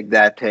this take,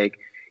 that take.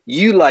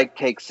 You like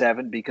take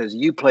 7 because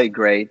you play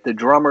great. The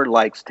drummer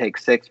likes take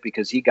 6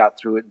 because he got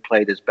through it and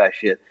played his best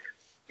shit.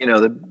 You know,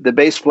 the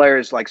bass player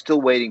is like still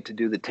waiting to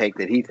do the take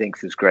that he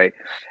thinks is great.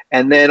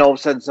 And then all of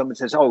a sudden someone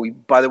says, oh,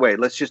 by the way,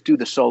 let's just do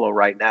the solo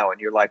right now. And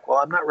you're like, well,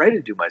 I'm not ready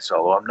to do my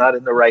solo. I'm not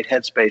in the right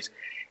headspace.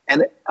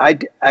 And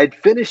I'd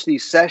finish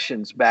these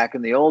sessions back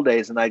in the old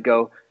days and I'd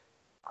go,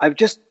 I've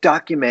just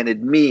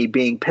documented me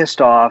being pissed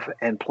off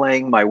and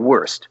playing my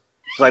worst.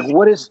 It's like,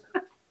 what is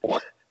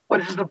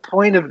the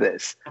point of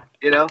this?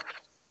 You know?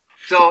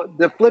 So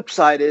the flip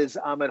side is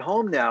I'm at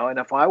home now, and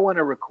if I want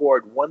to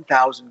record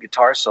 1,000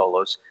 guitar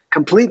solos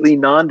completely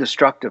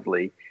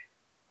non-destructively,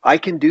 I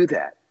can do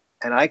that.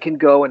 And I can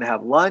go and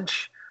have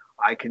lunch.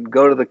 I can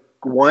go to the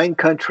wine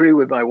country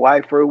with my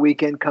wife for a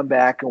weekend, come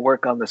back and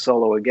work on the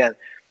solo again.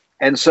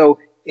 And so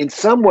in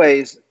some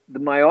ways,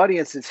 my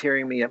audience is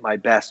hearing me at my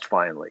best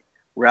finally,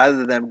 rather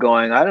than them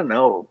going, I don't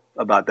know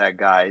about that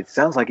guy. It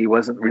sounds like he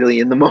wasn't really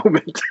in the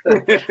moment.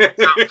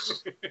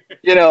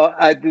 You know,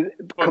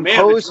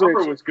 composer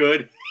was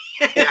good.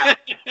 Yeah.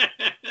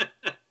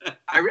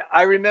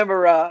 I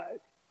remember I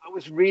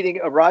was reading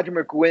Roger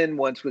McGuinn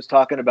once was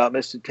talking about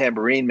Mr.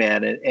 Tambourine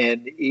Man,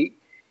 and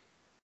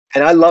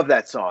I love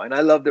that song and I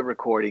love the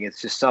recording.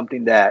 It's just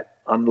something that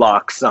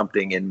unlocks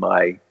something in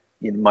my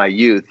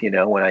youth, you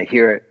know, when I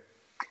hear it.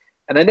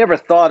 And I never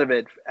thought of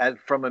it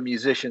from a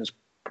musician's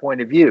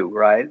point of view,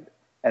 right?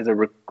 As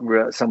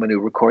someone who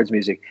records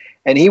music.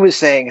 And he was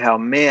saying how,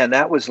 man,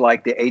 that was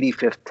like the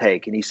 85th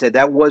take. And he said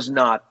that was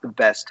not the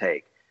best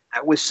take.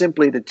 That was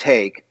simply the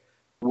take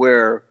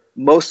where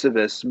most of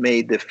us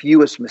made the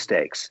fewest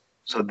mistakes.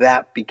 So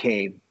that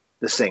became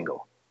the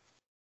single.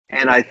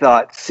 And I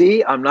thought,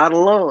 see, I'm not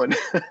alone.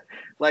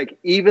 Like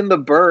even the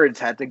Byrds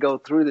had to go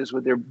through this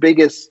with their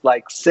biggest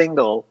like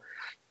single,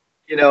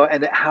 you know,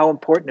 and how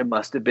important it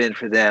must have been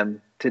for them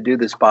to do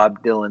this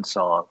Bob Dylan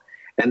song.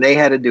 And they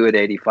had to do it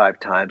 85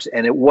 times,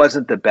 and it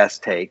wasn't the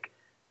best take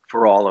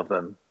for all of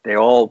them. They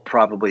all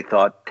probably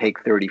thought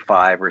take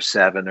 35 or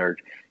 7 or,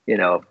 you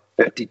know,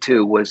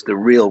 52 was the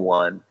real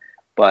one,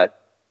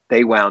 but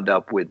they wound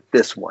up with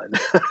this one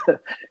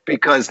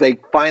because they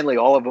finally,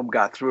 all of them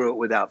got through it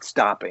without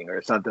stopping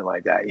or something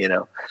like that, you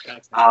know.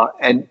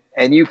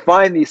 And you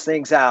find these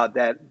things out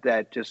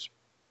that just,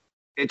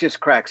 it just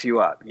cracks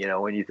you up, you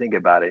know, when you think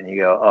about it and you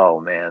go, oh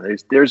man,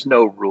 there's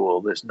no rule,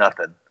 there's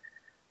nothing.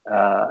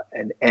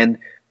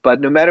 But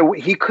no matter what,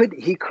 he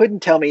couldn't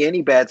tell me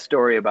any bad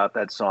story about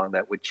that song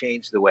that would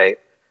change the way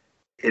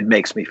it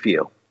makes me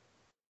feel.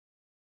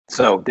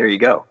 So there you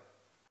go.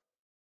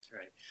 That's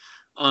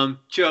right.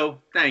 Joe,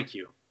 thank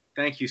you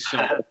so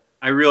much.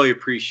 I really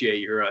appreciate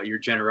your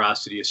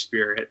generosity of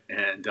spirit,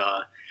 and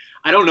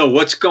I don't know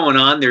what's going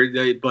on there,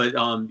 but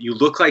you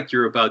look like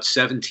you're about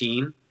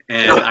 17,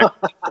 and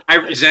I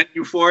resent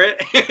you for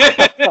it.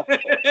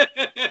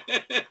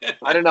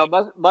 I don't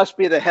know. Must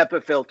be the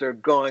HEPA filter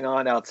going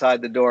on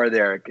outside the door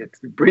there. It's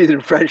breathing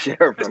fresh air.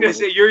 I was going to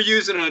say, you're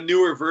using a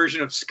newer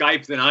version of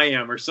Skype than I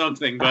am or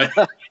something, but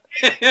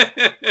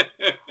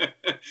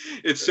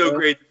it's so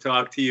great to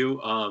talk to you.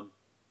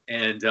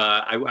 And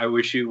I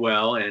wish you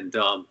well, and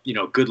you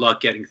know, good luck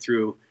getting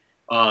through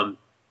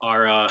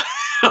our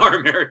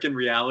American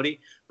reality.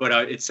 But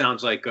it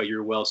sounds like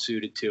you're well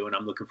suited to, and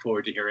I'm looking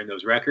forward to hearing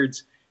those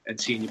records and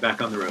seeing you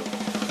back on the road.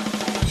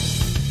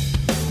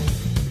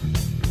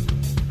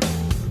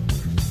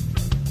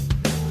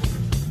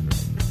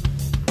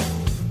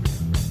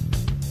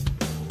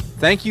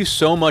 Thank you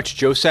so much,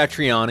 Joe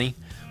Satriani,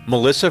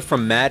 Melissa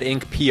from Mad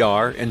Ink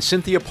PR, and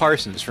Cynthia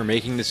Parsons for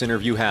making this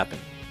interview happen.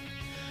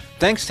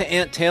 Thanks to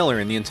Ant Taylor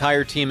and the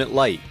entire team at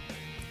Light.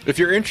 If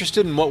you're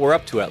interested in what we're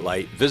up to at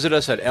Light, visit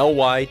us at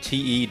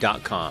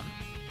lyte.com.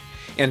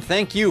 And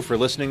thank you for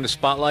listening to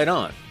Spotlight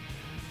On.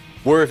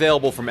 We're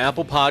available from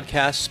Apple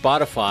Podcasts,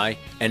 Spotify,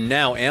 and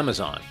now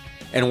Amazon,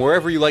 and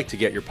wherever you like to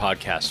get your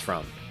podcasts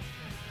from.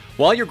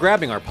 While you're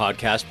grabbing our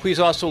podcast, please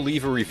also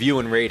leave a review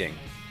and rating.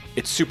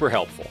 It's super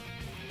helpful.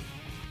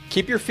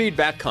 Keep your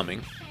feedback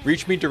coming.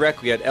 Reach me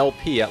directly at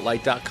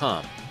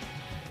lp@light.com.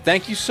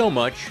 Thank you so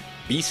much.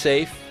 Be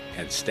safe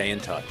and stay in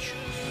touch.